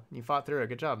battle. You fought through it.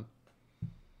 Good job.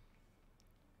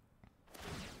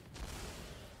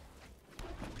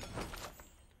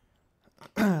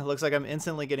 Looks like I'm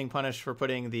instantly getting punished for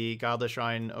putting the Godless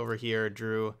Shrine over here.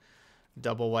 Drew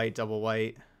double white, double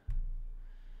white.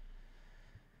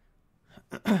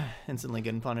 Instantly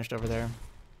getting punished over there.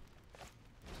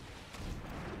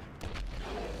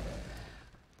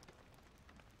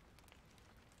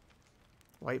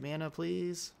 White mana,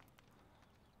 please.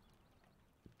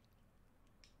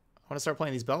 I want to start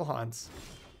playing these Bell Haunts.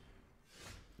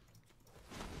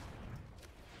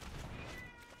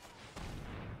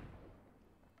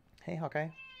 Hey, Hawkeye.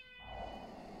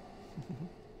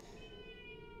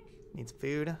 Needs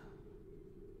food.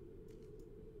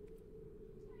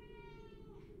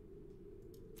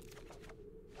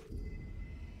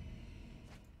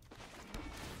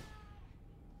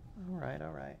 All right,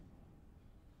 all right.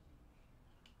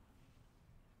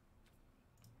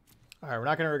 All right, we're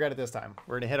not going to regret it this time.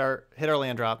 We're going to hit our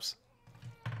land drops.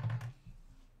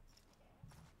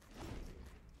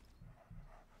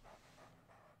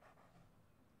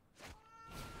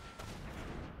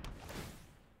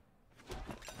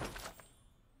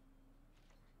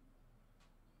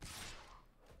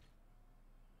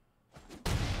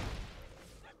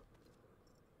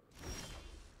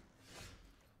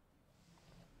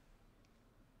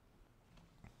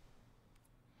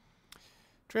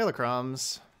 Trail of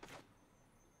Crumbs.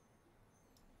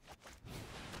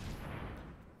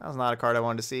 That was not a card I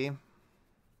wanted to see.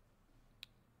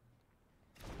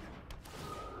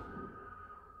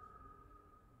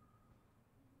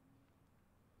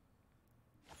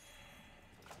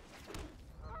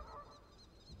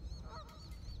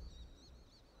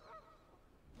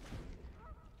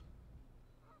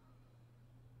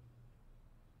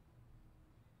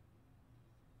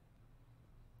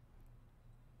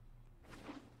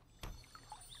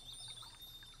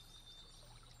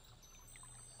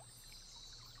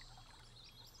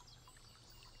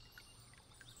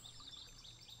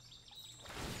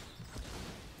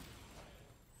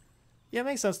 Yeah, it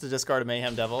makes sense to discard a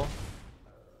Mayhem Devil.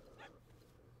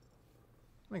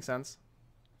 Makes sense.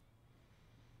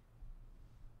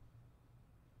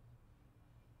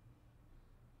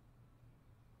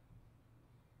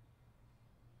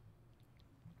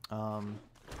 You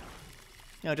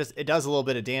know, just it does a little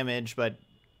bit of damage, but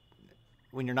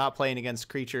when you're not playing against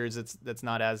creatures, that's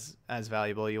not as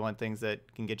valuable. You want things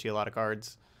that can get you a lot of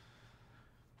cards,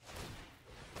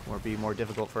 or be more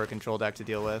difficult for a control deck to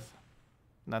deal with.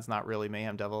 And that's not really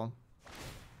Mayhem Devil.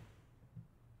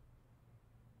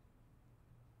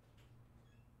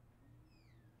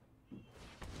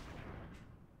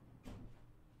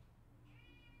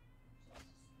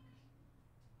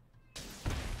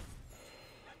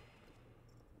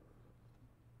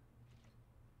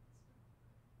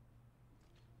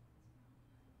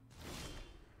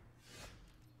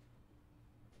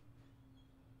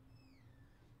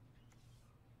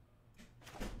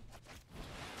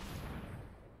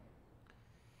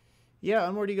 Yeah,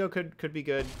 Unmoored Ego could be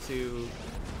good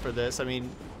for this. I mean,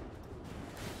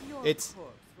 it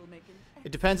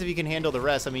depends if you can handle the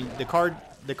rest. I mean, the card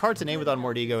to name with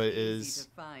Unmoored Ego is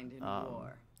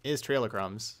Trail of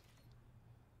Crumbs.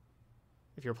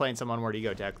 If you're playing some Unmoored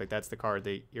Ego deck, like that's the card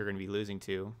that you're going to be losing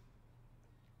to.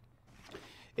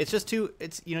 It's just too.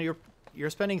 It's, you know, you're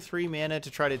spending 3 mana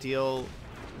to try to deal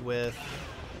with.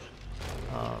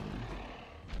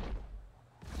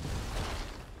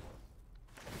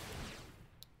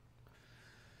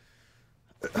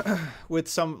 With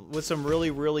some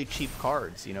really cheap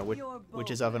cards, you know,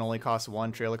 which is Oven only costs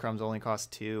 1, Trail of Crumbs only costs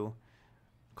 2,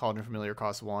 Cauldron Familiar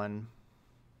costs 1.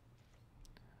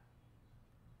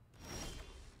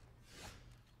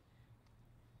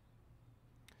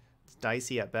 It's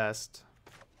dicey at best.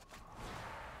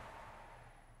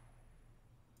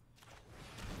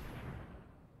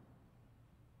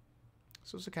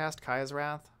 Supposed to cast Kaya's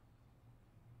Wrath?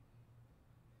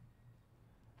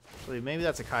 Actually, maybe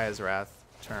that's a Kaya's Wrath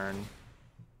turn.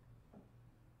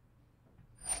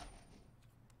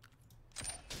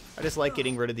 I just like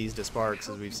getting rid of these Disparks,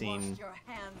 as we've seen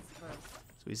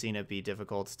it be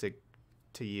difficult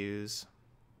to use.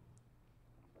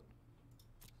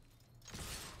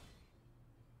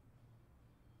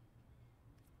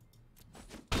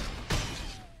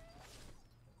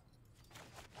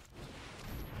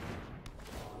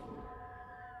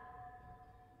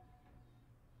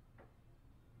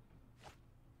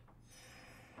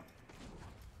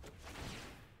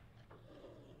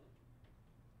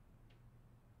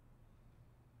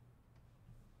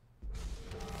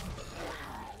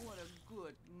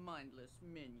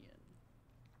 Minion.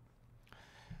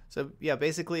 So yeah,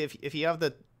 basically, if you have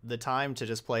the time to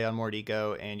just play Unmoored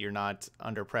Ego and you're not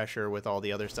under pressure with all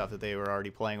the other stuff that they were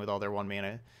already playing with all their 1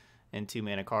 mana and 2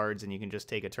 mana cards, and you can just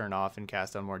take a turn off and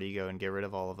cast Unmoored Ego and get rid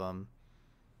of all of them,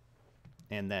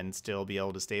 and then still be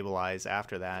able to stabilize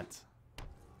after that,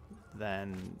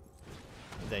 then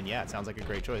yeah, it sounds like a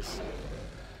great choice.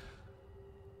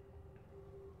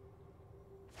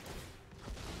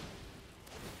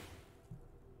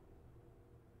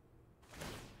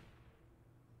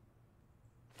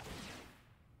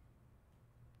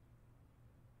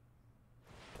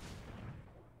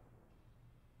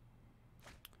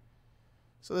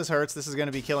 So this hurts. This is going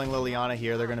to be killing Liliana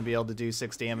here. They're going to be able to do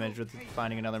 6 damage with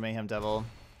finding another Mayhem Devil.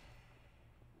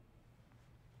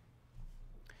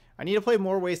 I need to play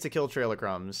more ways to kill Trail of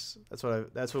Crumbs. That's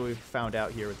what we've found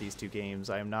out here with these 2 games.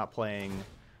 I am not playing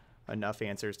enough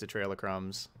answers to Trail of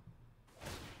Crumbs.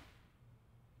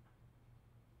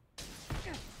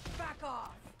 Back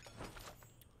off.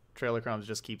 Trail of Crumbs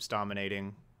just keeps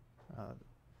dominating.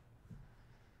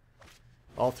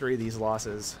 All 3 of these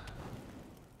losses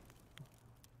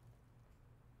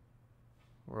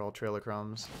were all Trail of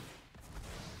Crumbs.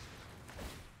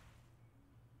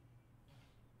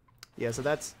 Yeah, so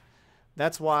that's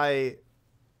why.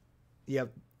 Yeah,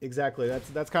 exactly.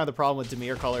 That's kind of the problem with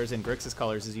Dimir colors and Grixis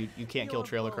colors, is you can't kill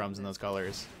Trail of Crumbs in those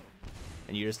colors,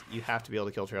 and you have to be able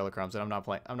to kill Trail of Crumbs. And I'm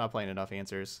not playing enough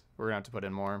answers. We're gonna have to put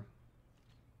in more.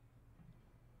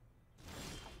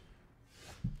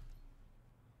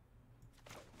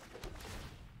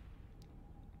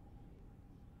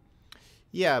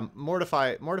 Yeah,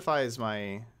 Mortify is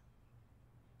my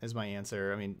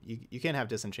answer. I mean, you can have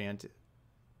Disenchant,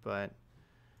 but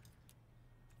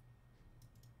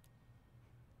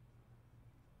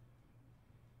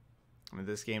I mean,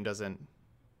 this isn't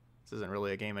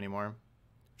really a game anymore.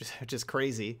 Just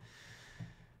crazy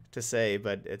to say,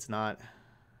 but it's not.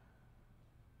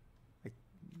 Like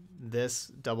this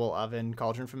double oven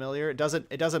Cauldron Familiar, it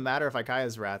doesn't matter if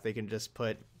Ikaya's Wrath. They can just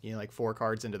put, you know, like 4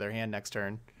 cards into their hand next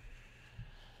turn.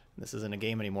 This isn't a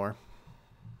game anymore.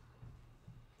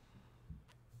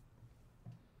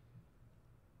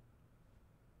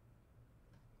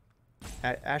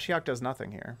 Ashiok does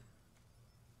nothing here.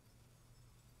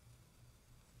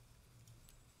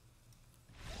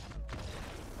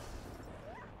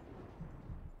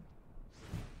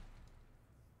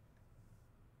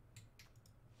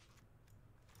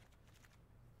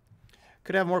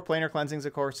 Could have more planar cleansings,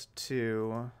 of course,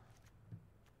 too.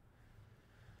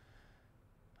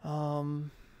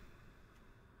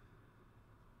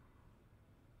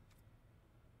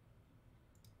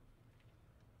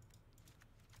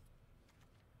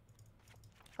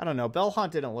 I don't know.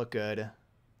 Bellhaunt didn't look good. I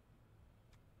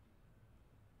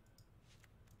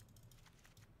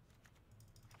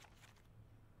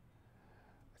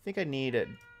think I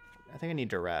need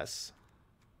duress.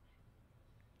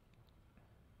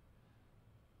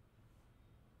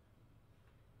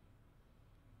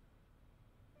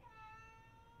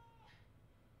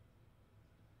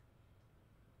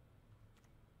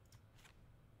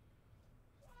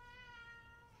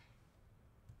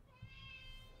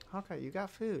 Okay, you got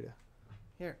food.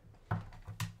 Here.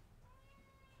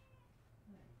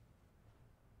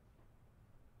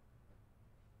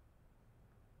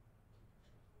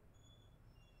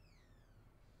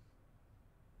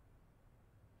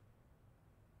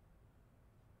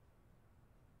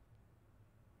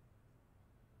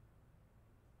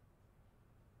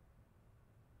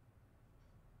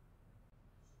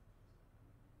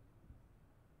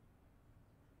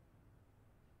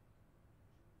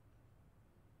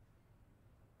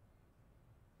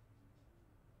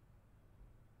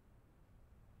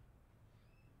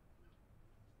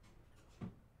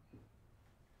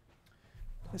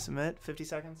 50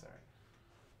 seconds? All right.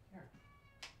 Here.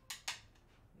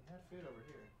 You had food over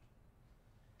here.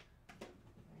 There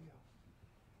you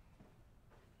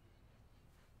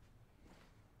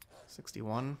go.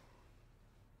 61.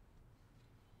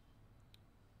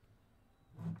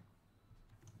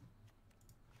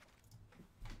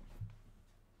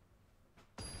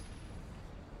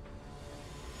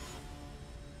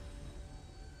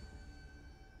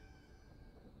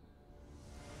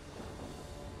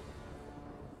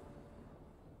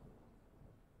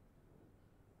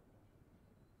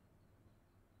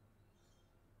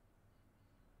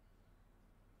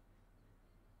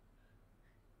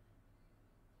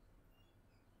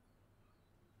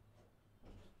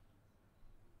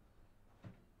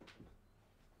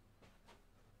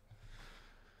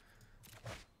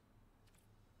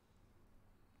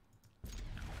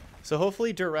 So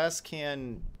hopefully Duress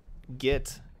can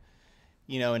get,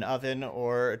 you know, an oven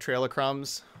or a trail of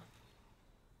crumbs.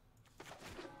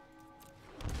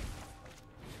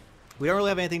 We don't really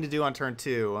have anything to do on turn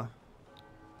 2.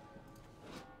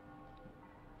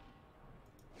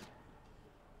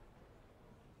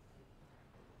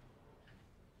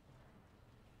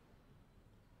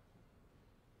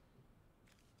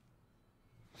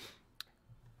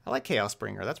 I like Chaos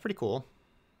Bringer. That's pretty cool.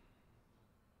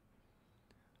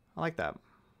 I like that.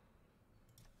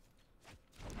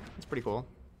 That's pretty cool.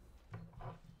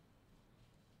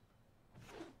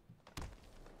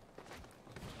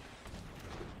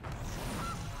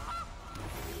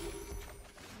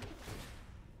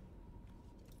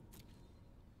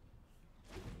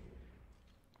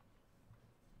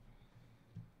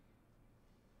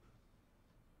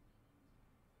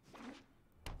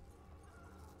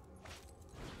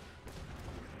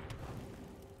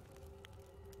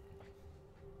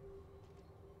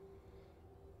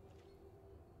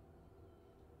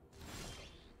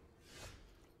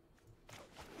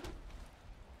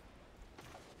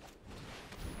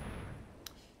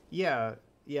 Yeah,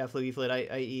 Floogie Flit.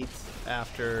 I eat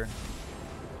after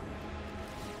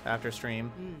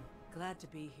stream. Glad to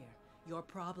be here. Your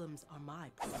problems are my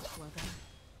problems. Well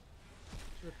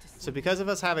done. So because of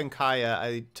us having Kaya,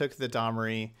 I took the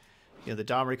Domri. You know, the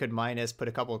Domri could minus, put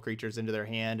a couple of creatures into their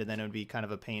hand, and then it would be kind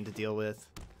of a pain to deal with.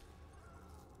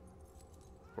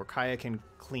 Or Kaya can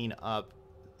clean up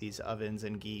these ovens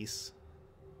and geese.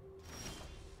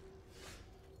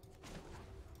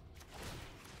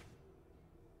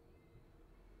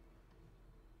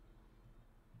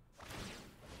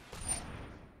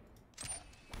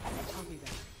 I'll be back.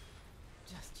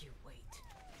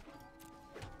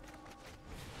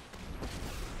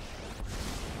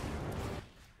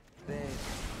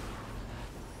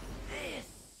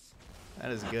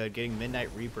 That is good. Getting Midnight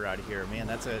Reaper out of here. Man,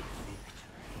 that's it.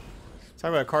 Talk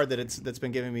about a card that's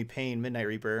been giving me pain, Midnight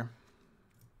Reaper.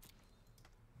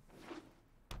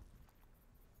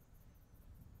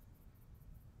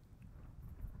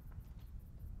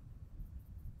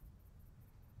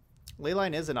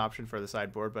 Leyline is an option for the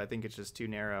sideboard, but I think it's just too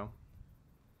narrow.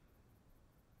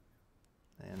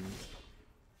 And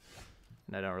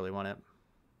I don't really want it.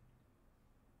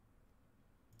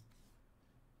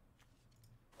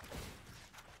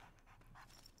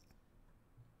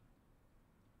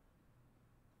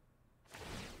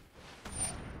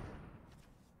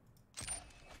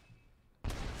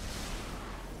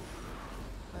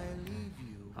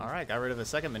 All right, got rid of the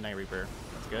second Midnight Reaper.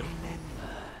 That's good.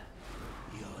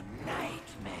 Your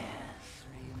nightmares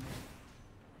remain.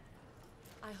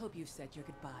 I hope you've said your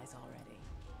goodbyes already.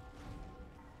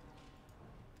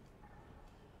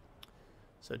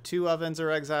 So 2 Ovens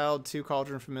are exiled, 2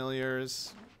 Cauldron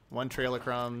Familiars, 1 Trail of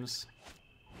Crumbs.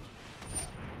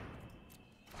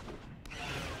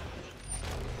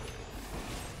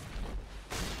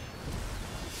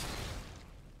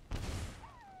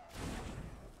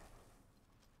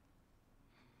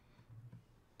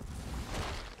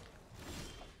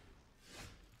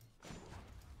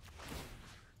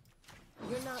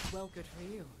 You're not well good for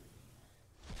you.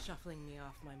 Shuffling me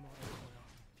off my mortal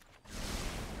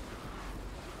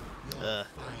coil.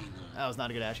 That was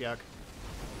not a good Ashiok.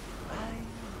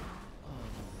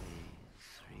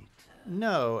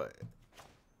 No.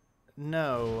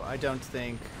 No, I don't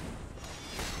think.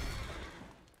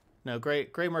 No, Grey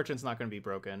Merchant's not going to be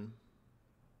broken.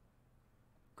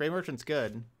 Grey Merchant's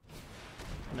good.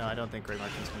 No, I don't think Grey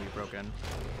Merchant's going to be broken.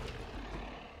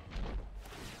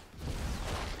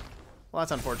 Well,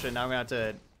 that's unfortunate. Now I'm going to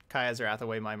have to Kaya's Wrath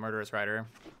away my Murderous Rider.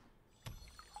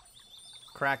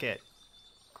 Crack it.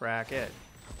 Crack it.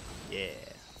 Yeah.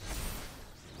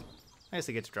 I guess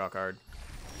he gets to draw a card.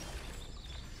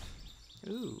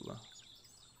 Ooh.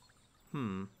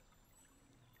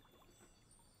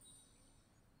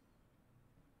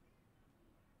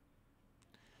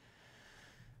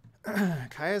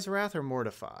 Kaya's Wrath or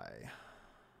Mortify?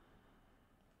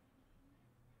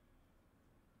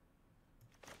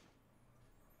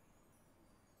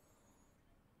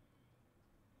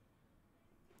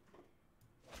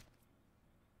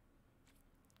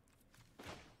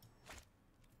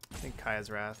 I think Kaya's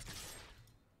Wrath.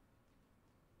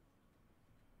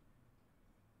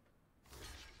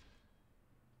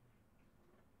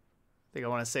 I think I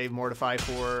want to save Mortify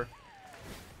for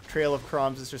Trail of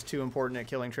Crumbs. It's just too important at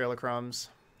killing Trail of Crumbs.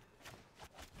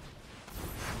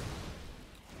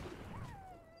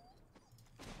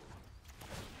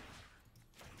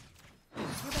 You're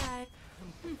back.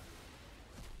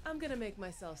 I'm gonna make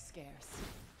myself scarce.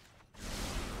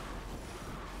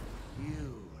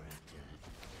 You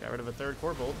Got rid of a 3rd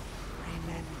Corvold.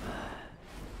 remember.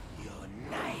 Your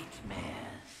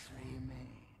nightmares remain.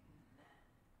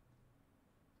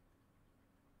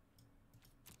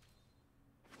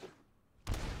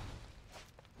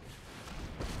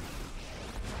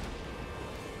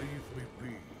 Leave me be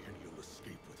and you'll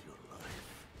escape with your life.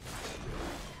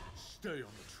 Stay on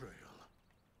the trail.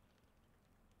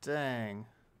 Dang.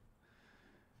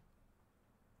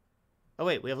 Oh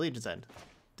wait, we have Legion's End.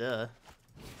 Duh.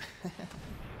 What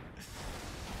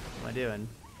am I doing?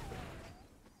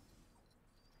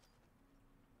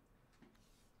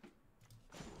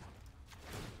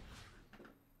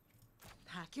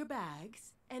 Pack your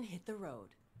bags and hit the road.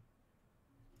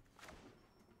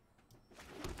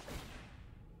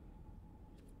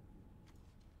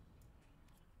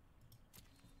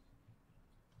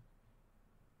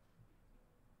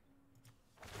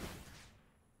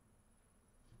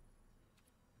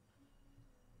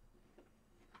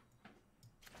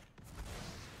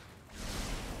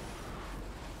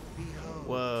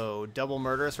 Whoa, double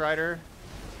Murderous Rider?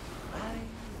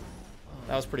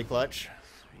 That was pretty clutch.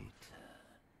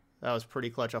 That was pretty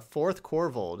clutch. A 4th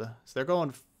Corvold. So they're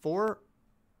going full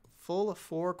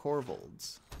 4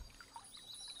 Corvolds.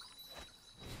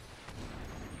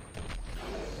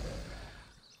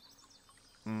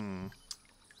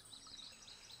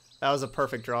 That was a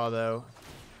perfect draw, though.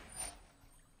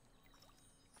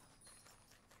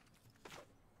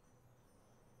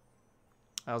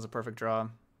 That was a perfect draw.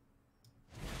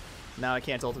 Now I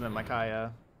can't ultimate my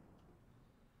Kaya.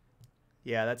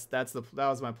 Yeah, that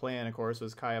was my plan, of course,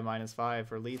 was Kaya -5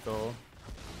 for lethal.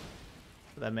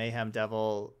 That Mayhem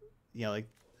Devil, you know, like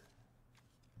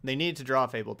they needed to draw a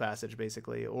Fabled Passage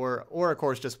basically, or of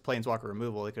course just Planeswalker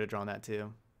removal. They could have drawn that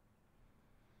too.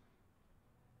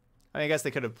 I mean, I guess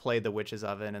they could have played the Witch's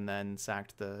Oven and then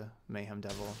sacked the Mayhem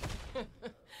Devil.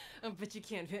 But you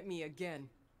can't hit me again.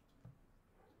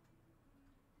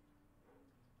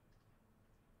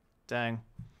 Dang.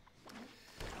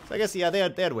 So I guess, yeah, they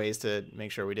had ways to make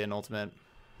sure we didn't ultimate.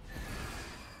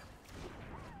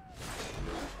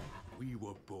 We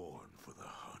were born for the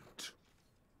hunt.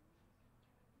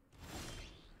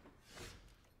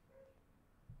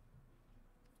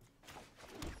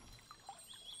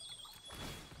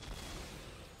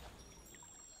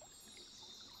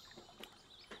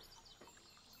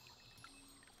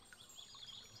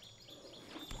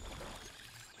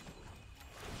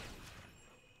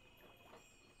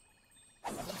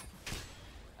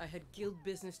 I had guild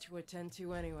business to attend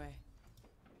to anyway.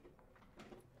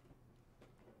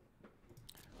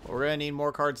 Well, we're gonna need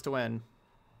more cards to win.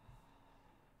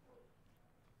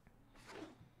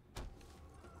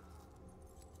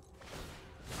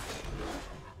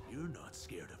 You're not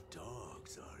scared of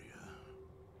dogs, are you?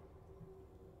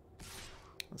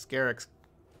 This Garrick's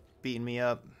beating me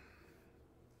up.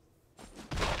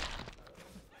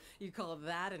 You call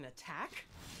that an attack?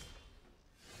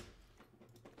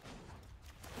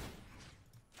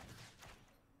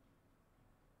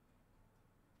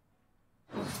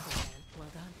 Well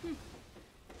done.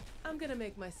 I'm gonna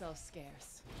make myself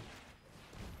scarce.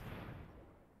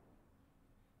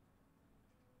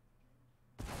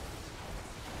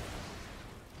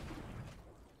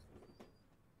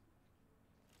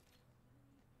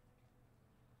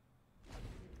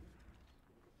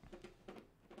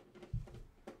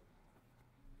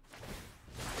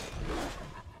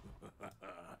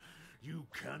 You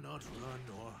cannot run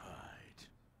or hide.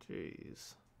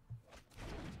 Jeez.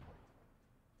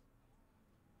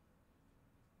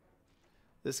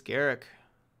 This Garrick.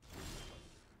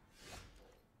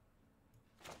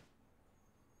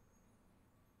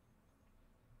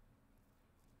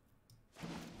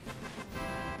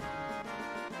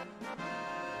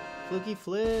 Fluky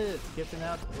Flit gifting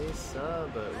out a sub.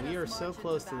 We are so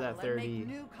close to that 30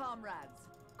 New comrades.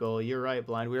 goal. You're right,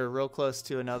 Blind. We were real close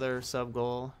to another sub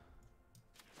goal.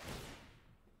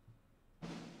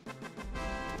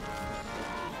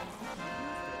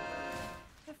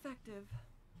 Effective.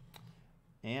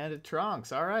 And it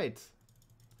trunks. All right.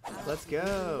 Let's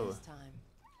go. This time.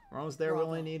 We're almost there. We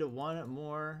only need one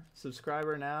more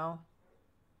subscriber now.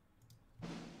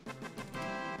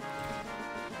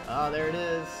 Oh, there it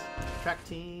is. Track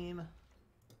team.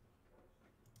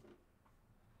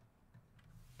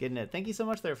 Getting it. Thank you so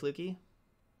much there, Fluky.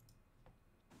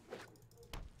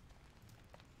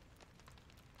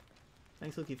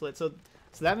 Thanks, Fluky Flit. So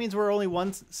that means we're only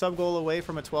one sub goal away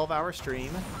from a 12-hour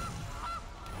stream.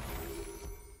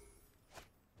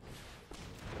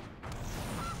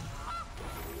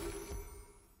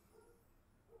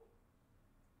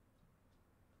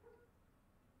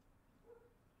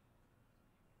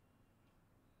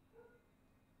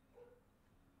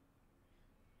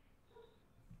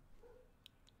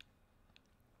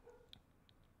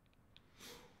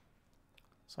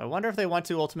 So I wonder if they want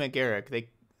to ultimate Garrick.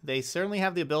 They certainly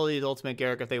have the ability to ultimate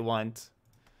Garrick if they want.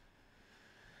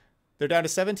 They're down to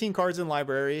 17 cards in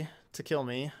library to kill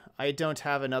me. I don't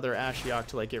have another Ashiok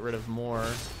to like get rid of more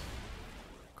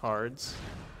cards.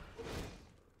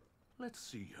 Let's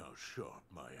see how sharp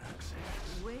my axe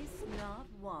is. Waste not,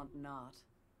 want not.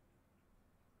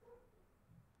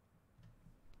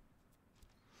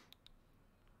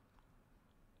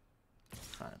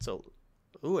 Alright, so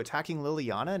ooh, attacking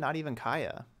Liliana, not even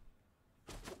Kaya.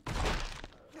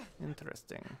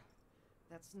 Interesting.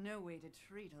 That's no way to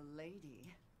treat a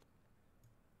lady.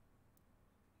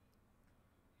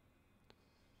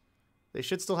 They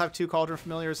should still have 2 Cauldron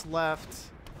Familiars left.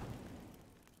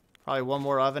 Probably one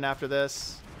more oven after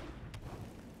this.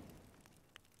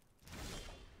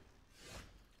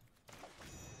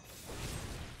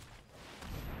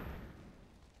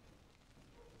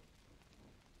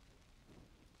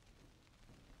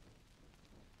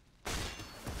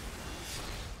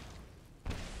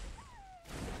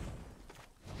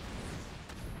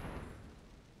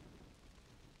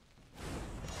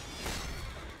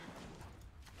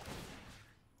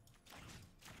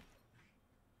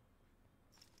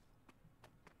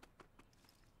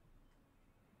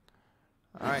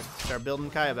 Alright, start building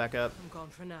Kaya back up. I'm gone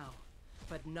for now,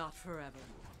 but not forever.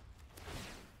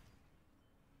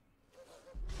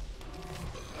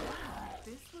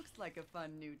 This looks like a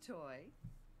fun new toy.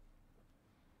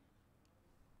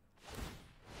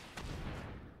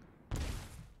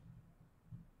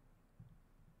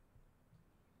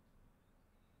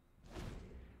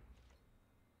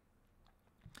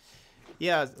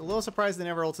 Yeah, a little surprised they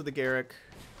never ulted the Garrick.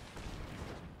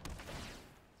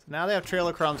 So now they have Trail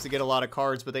of Crumbs to get a lot of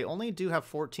cards, but they only do have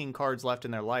 14 cards left in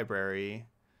their library.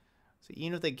 So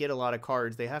even if they get a lot of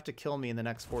cards, they have to kill me in the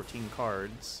next 14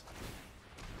 cards.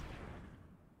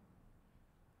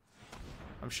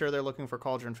 I'm sure they're looking for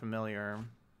Cauldron Familiar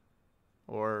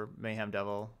or Mayhem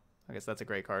Devil. I guess that's a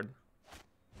great card.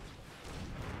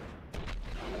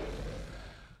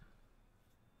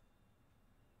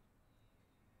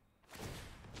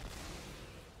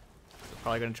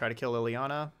 Probably going to try to kill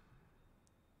Liliana.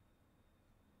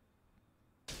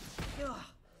 Ugh,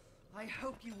 I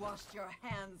hope you washed your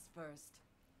hands first.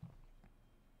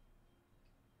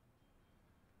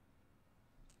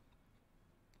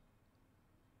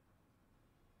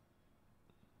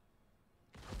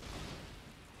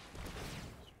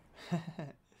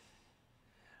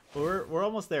 We're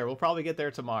almost there. We'll probably get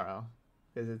there tomorrow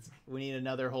because we need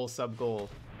another whole sub goal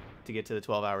to get to the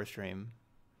 12-hour stream.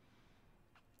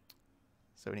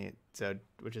 So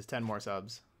which is 10 more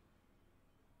subs.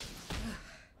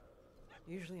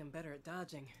 Usually I'm better at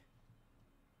dodging.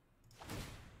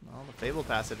 Well, the Fable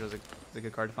Passage was a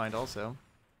good card to find also.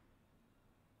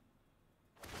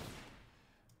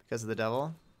 Because of the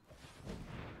devil.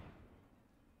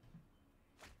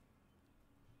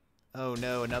 Oh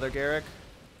no, another Garrick?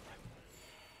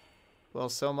 Well,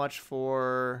 so much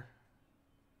for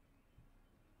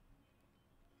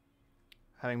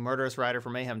having Murderous Rider for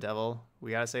Mayhem Devil.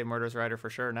 We gotta save Murderous Rider for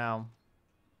sure now.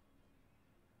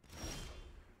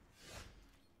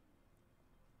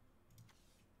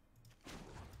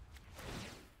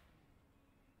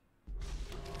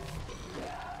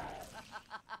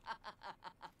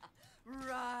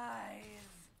 Rise.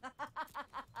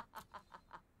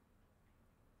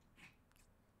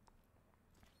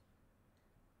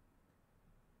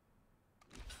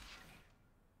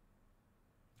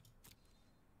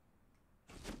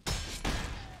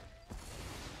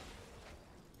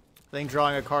 I think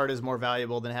drawing a card is more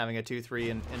valuable than having a 2/3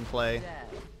 in play.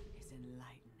 Death is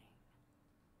enlightening.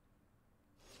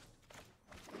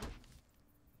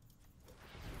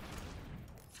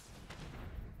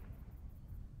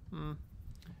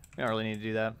 We don't really need to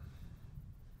do that.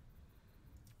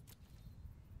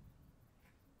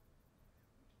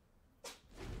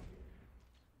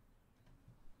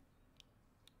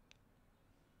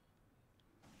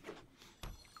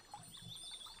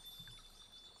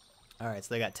 All right,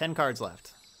 so they got 10 cards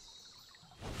left.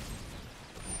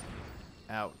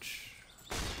 Ouch.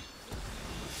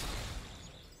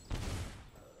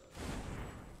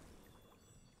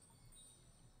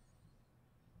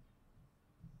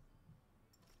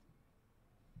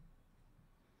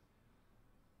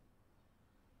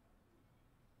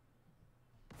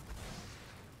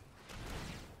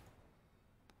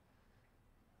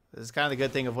 This is kind of the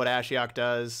good thing of what Ashiok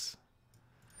does.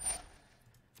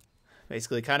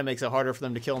 Basically, it kind of makes it harder for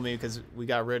them to kill me because we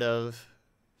got rid of,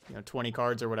 20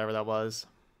 cards or whatever that was.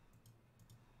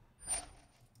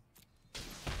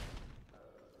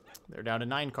 They're down to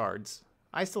 9 cards.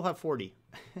 I still have 40.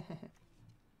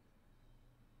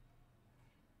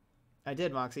 I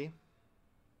did, Moxie.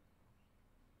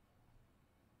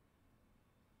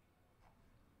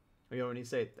 What do you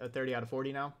say? A 30 out of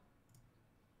 40 now?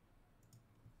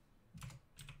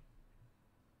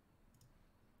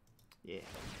 Yeah.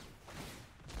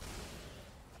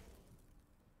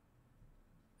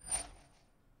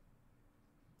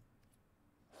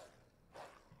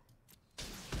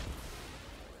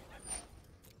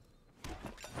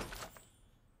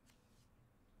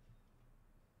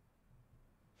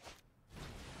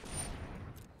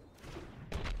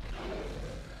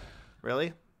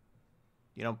 Really?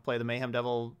 You don't play the Mayhem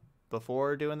Devil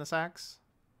before doing the sacks?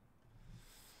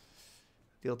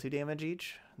 Deal 2 damage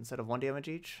each instead of 1 damage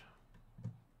each?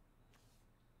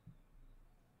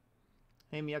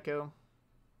 Hey, Miyako.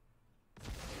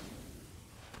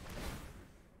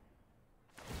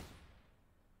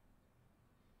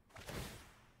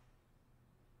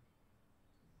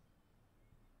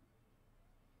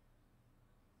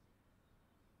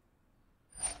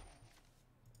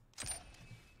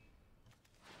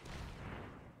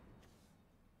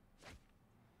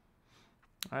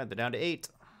 All right, they're down to 8.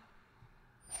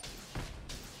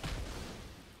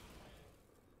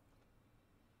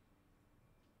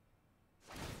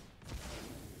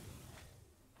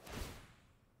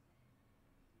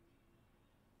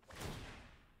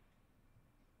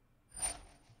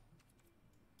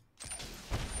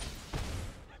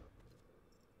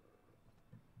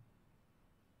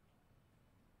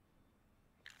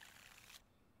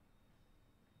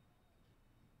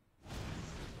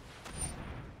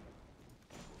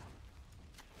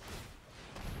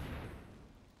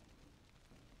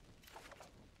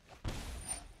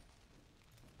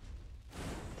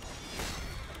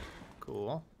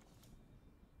 Cool.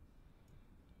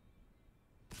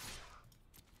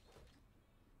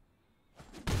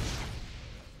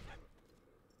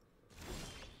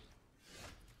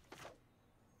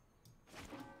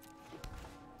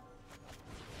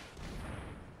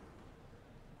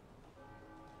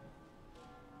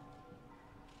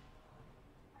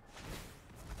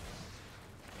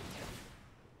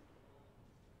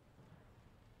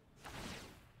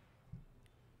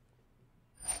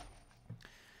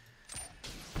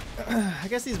 I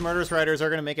guess these Murderous Riders are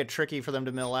going to make it tricky for them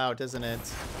to mill out, isn't it?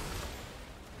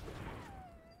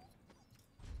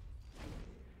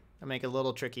 I make it a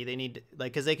little tricky. They need,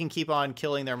 like, because they can keep on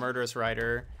killing their Murderous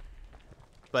Rider.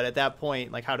 But at that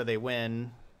point, like, how do they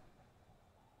win?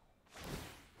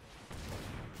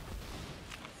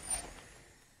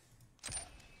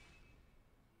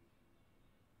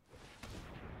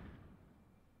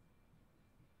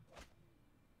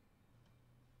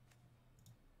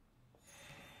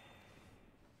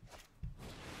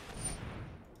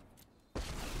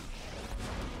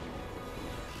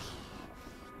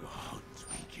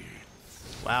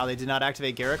 Wow, they did not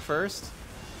activate Garrick first?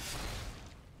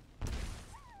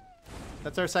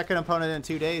 That's our second opponent in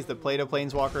 2 days that played a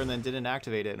Planeswalker and then didn't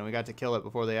activate it, and we got to kill it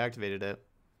before they activated it.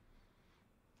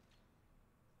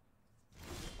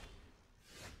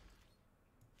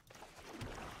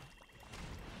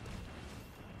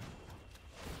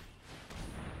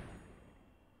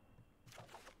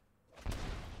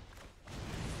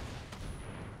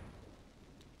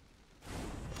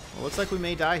 Well, looks like we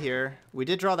may die here. We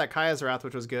did draw that Kaya's Wrath,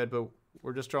 which was good, but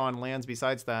we're just drawing lands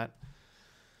besides that.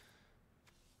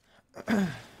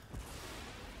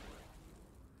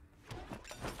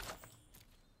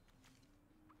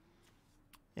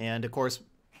 And of course,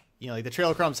 you know, like the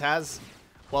Trail of Crumbs has,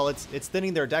 while it's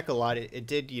thinning their deck a lot, it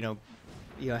did, you know,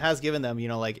 has given them, you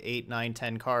know, like 8, 9,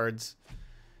 10 cards.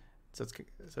 So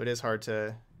it is hard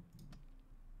to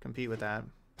compete with that.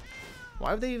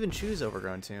 Why would they even choose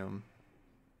Overgrown Tomb?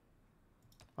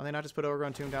 Why don't they not just put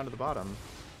Overgrown Tomb down to the bottom?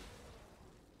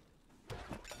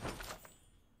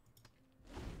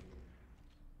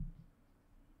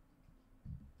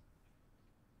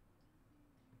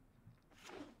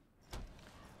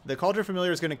 The Cauldron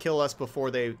Familiar is going to kill us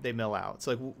before they mill out.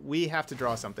 So like we have to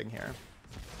draw something here.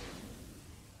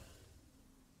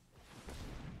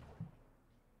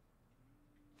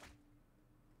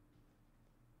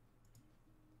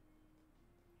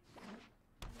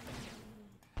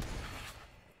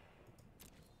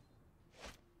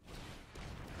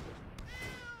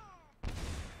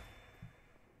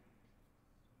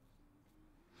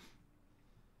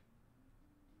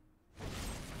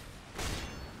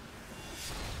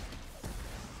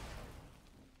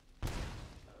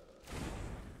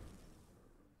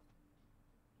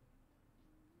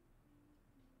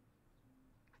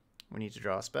 We need to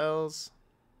draw spells.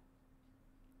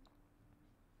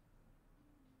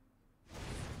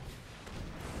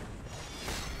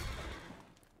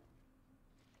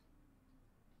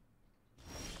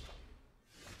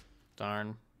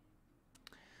 Darn.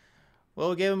 Well,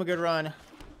 we gave him a good run.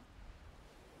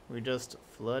 We just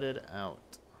flooded out.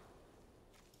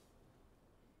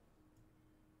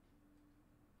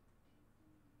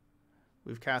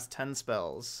 We've cast 10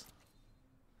 spells.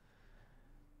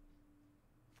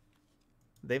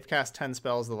 They've cast 10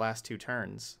 spells the last 2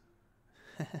 turns.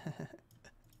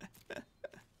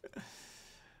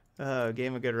 Gave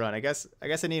him a good run. I guess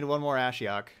I need one more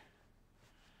Ashiok.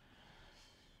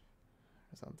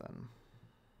 Or something.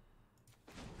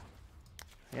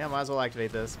 Yeah, might as well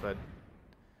activate this, but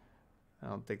I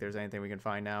don't think there's anything we can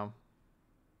find now.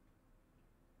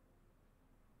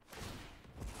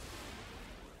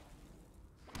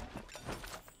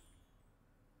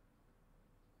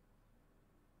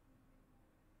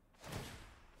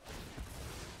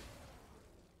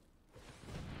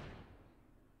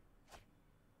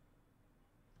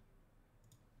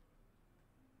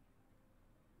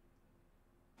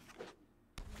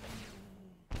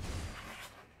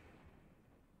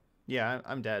 Yeah,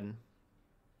 I'm dead.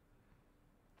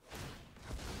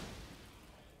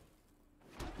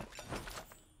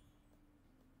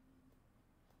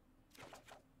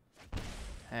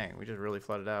 Dang, we just really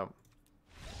flooded out.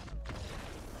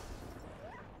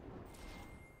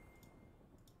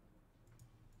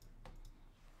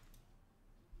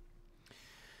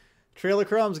 Trail of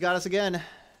Crumbs got us again.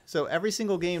 So every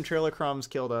single game, Trail of Crumbs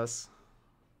killed us.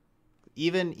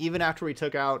 Even after we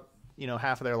took out, you know,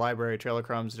 half of their library, Trail of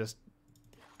Crumbs just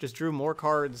drew more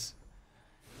cards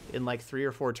in like 3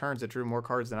 or 4 turns. It drew more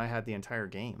cards than I had the entire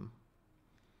game.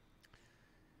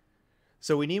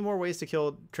 So we need more ways to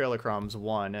kill Trail of Crumbs.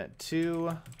 1,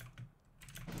 2.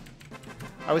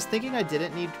 I was thinking I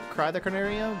didn't need Cry the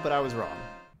Canarium, but I was wrong.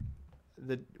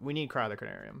 We need Cry the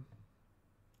Canarium.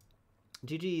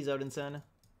 GG's, Odinson.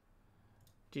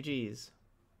 GG's.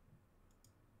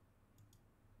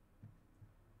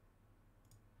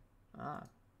 Ah.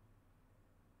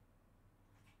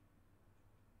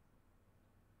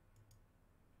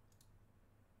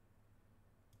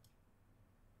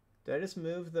 Did I just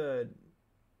move the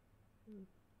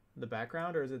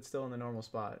background, or is it still in the normal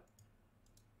spot?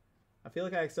 I feel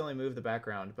like I accidentally moved the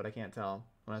background, but I can't tell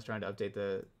when I was trying to update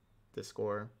the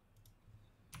score.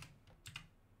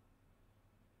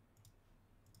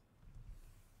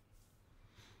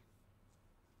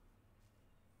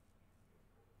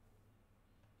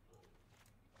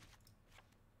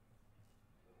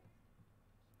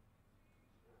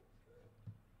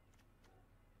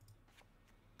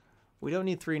 We don't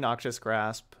need 3 Noxious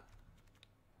Grasp.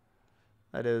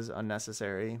 That is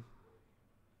unnecessary.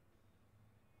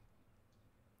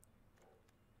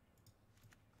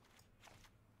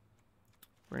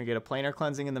 We're going to get a Planar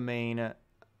Cleansing in the main. I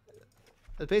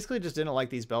basically just didn't like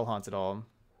these Bell Haunts at all.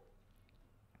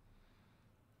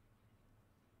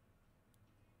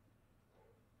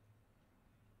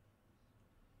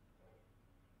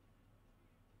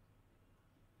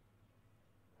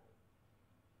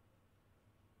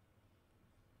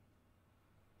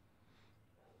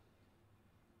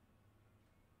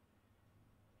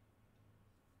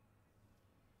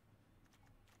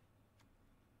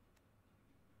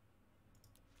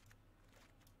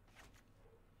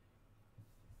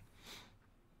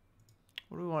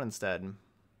 What do we want instead? Do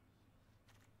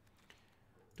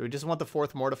we just want the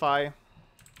 4th Mortify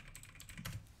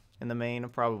in the main?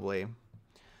 Probably.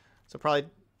 So probably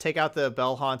take out the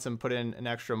Bell Haunts and put in an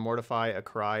extra Mortify, a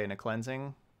Cry, and a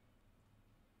Cleansing.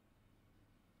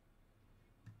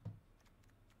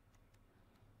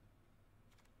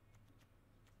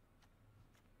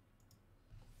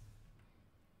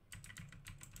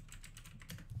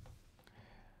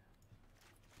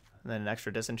 And then an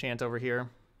extra Disenchant over here.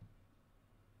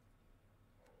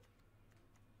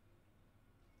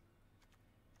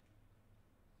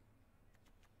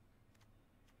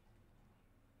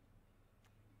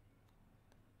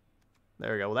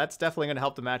 There we go. Well, that's definitely going to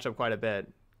help the matchup quite a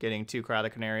bit. Getting 2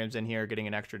 Crowded Canariums in here, getting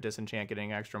an extra Disenchant,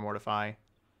 getting an extra Mortify.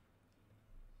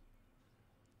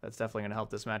 That's definitely going to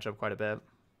help this matchup quite a bit.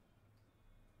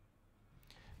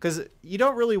 Because you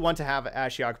don't really want to have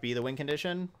Ashiok be the win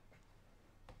condition.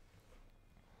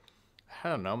 I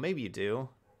don't know. Maybe you do.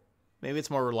 Maybe it's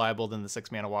more reliable than the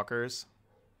 6-mana walkers.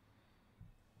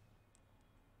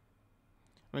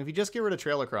 I mean, if you just get rid of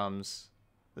Trail of Crumbs,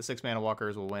 the 6-mana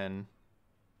walkers will win.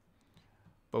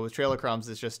 But with Trail of Crumbs,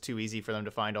 it's just too easy for them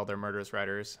to find all their Murderous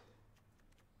Riders.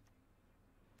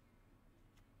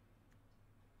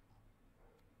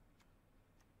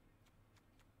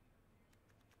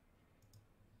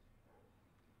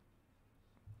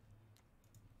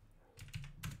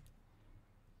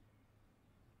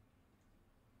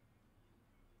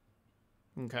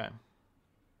 Okay.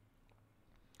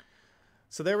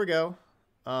 So there we go.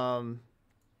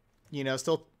 You know,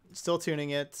 still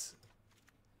tuning it.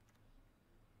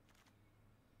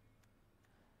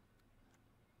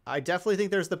 I definitely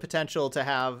think there's the potential to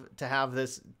have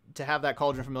that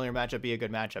Cauldron Familiar matchup be a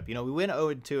good matchup. You know, we win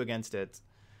 0-2 against it,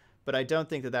 but I don't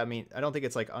think I don't think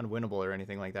it's like unwinnable or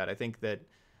anything like that. I think that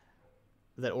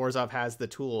Orzhov has the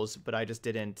tools, but I just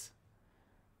didn't,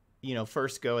 you know,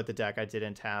 first go at the deck, I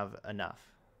didn't have enough.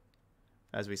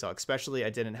 As we saw, especially I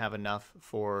didn't have enough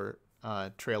for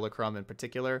Trail of Crumb in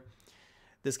particular.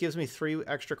 This gives me 3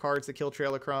 extra cards to kill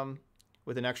Trail of Crumb,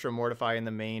 with an extra Mortify in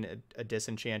the main, a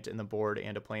Disenchant in the board,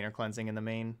 and a Planar Cleansing in the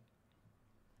main.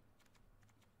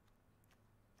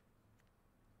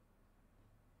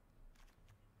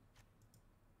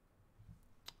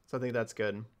 So I think that's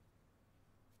good.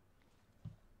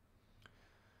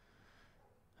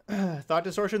 Thought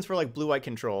Distortions for like blue-white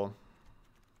control.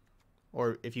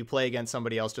 Or if you play against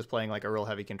somebody else just playing like a real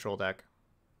heavy control deck.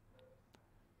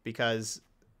 Because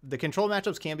the control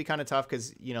matchups can be kind of tough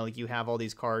because, you know, like you have all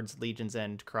these cards, Legion's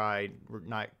End, Cry,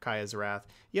 not Kaya's Wrath.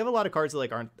 You have a lot of cards that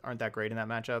like aren't that great in that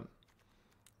matchup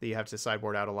that you have to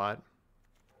sideboard out a lot.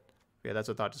 Yeah, that's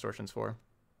what Thought Distortion's for.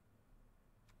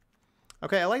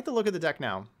 Okay, I like the look of the deck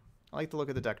now.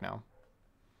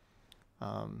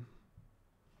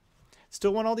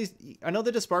 Still want all these. I know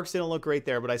the Disparks didn't look great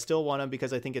there, but I still want them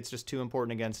because I think it's just too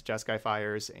important against Jeskai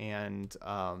Fires and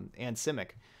Simic.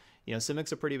 You know,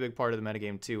 Simic's a pretty big part of the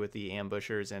metagame too, with the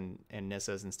Ambushers and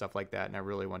Nissas and stuff like that, and I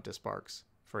really want Disparks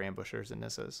for Ambushers and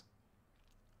Nissas.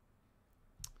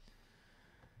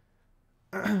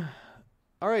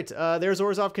 All right, there's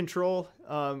Orzhov control.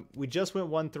 We just went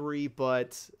 1-3,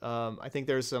 but I think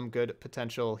there's some good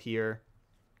potential here.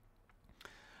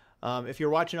 If you're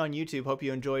watching on YouTube, hope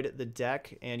you enjoyed the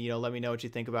deck, and, you know, let me know what you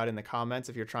think about it in the comments.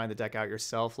 If you're trying the deck out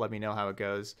yourself, let me know how it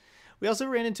goes. We also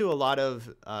ran into a lot of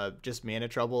just mana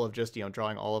trouble of just, you know,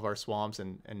 drawing all of our swamps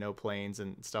and no plains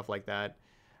and stuff like that.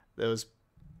 That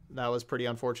was pretty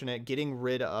unfortunate. Getting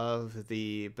rid of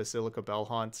the Basilica Bell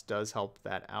Haunts does help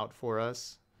that out for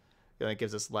us. You know, it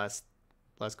gives us less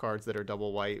less cards that are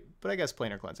double white. But I guess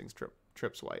Planar Cleansing's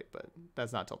trips white, but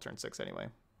that's not till turn 6 anyway.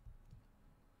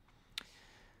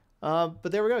 But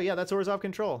there we go. Yeah, that's Orzhov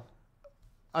Control.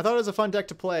 I thought it was a fun deck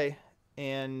to play,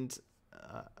 and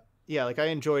yeah, like I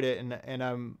enjoyed it, and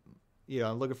I'm, you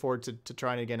know, I'm looking forward to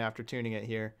trying it again after tuning it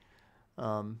here.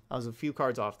 I was a few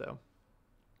cards off though.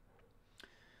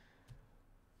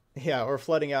 Yeah, or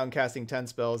flooding out and casting 10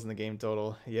 spells in the game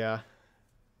total. Yeah.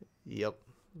 Yep.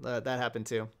 That happened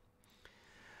too.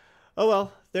 Oh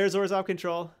well, there's Orzhov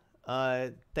Control.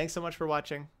 Thanks so much for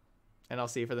watching, and I'll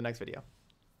see you for the next video.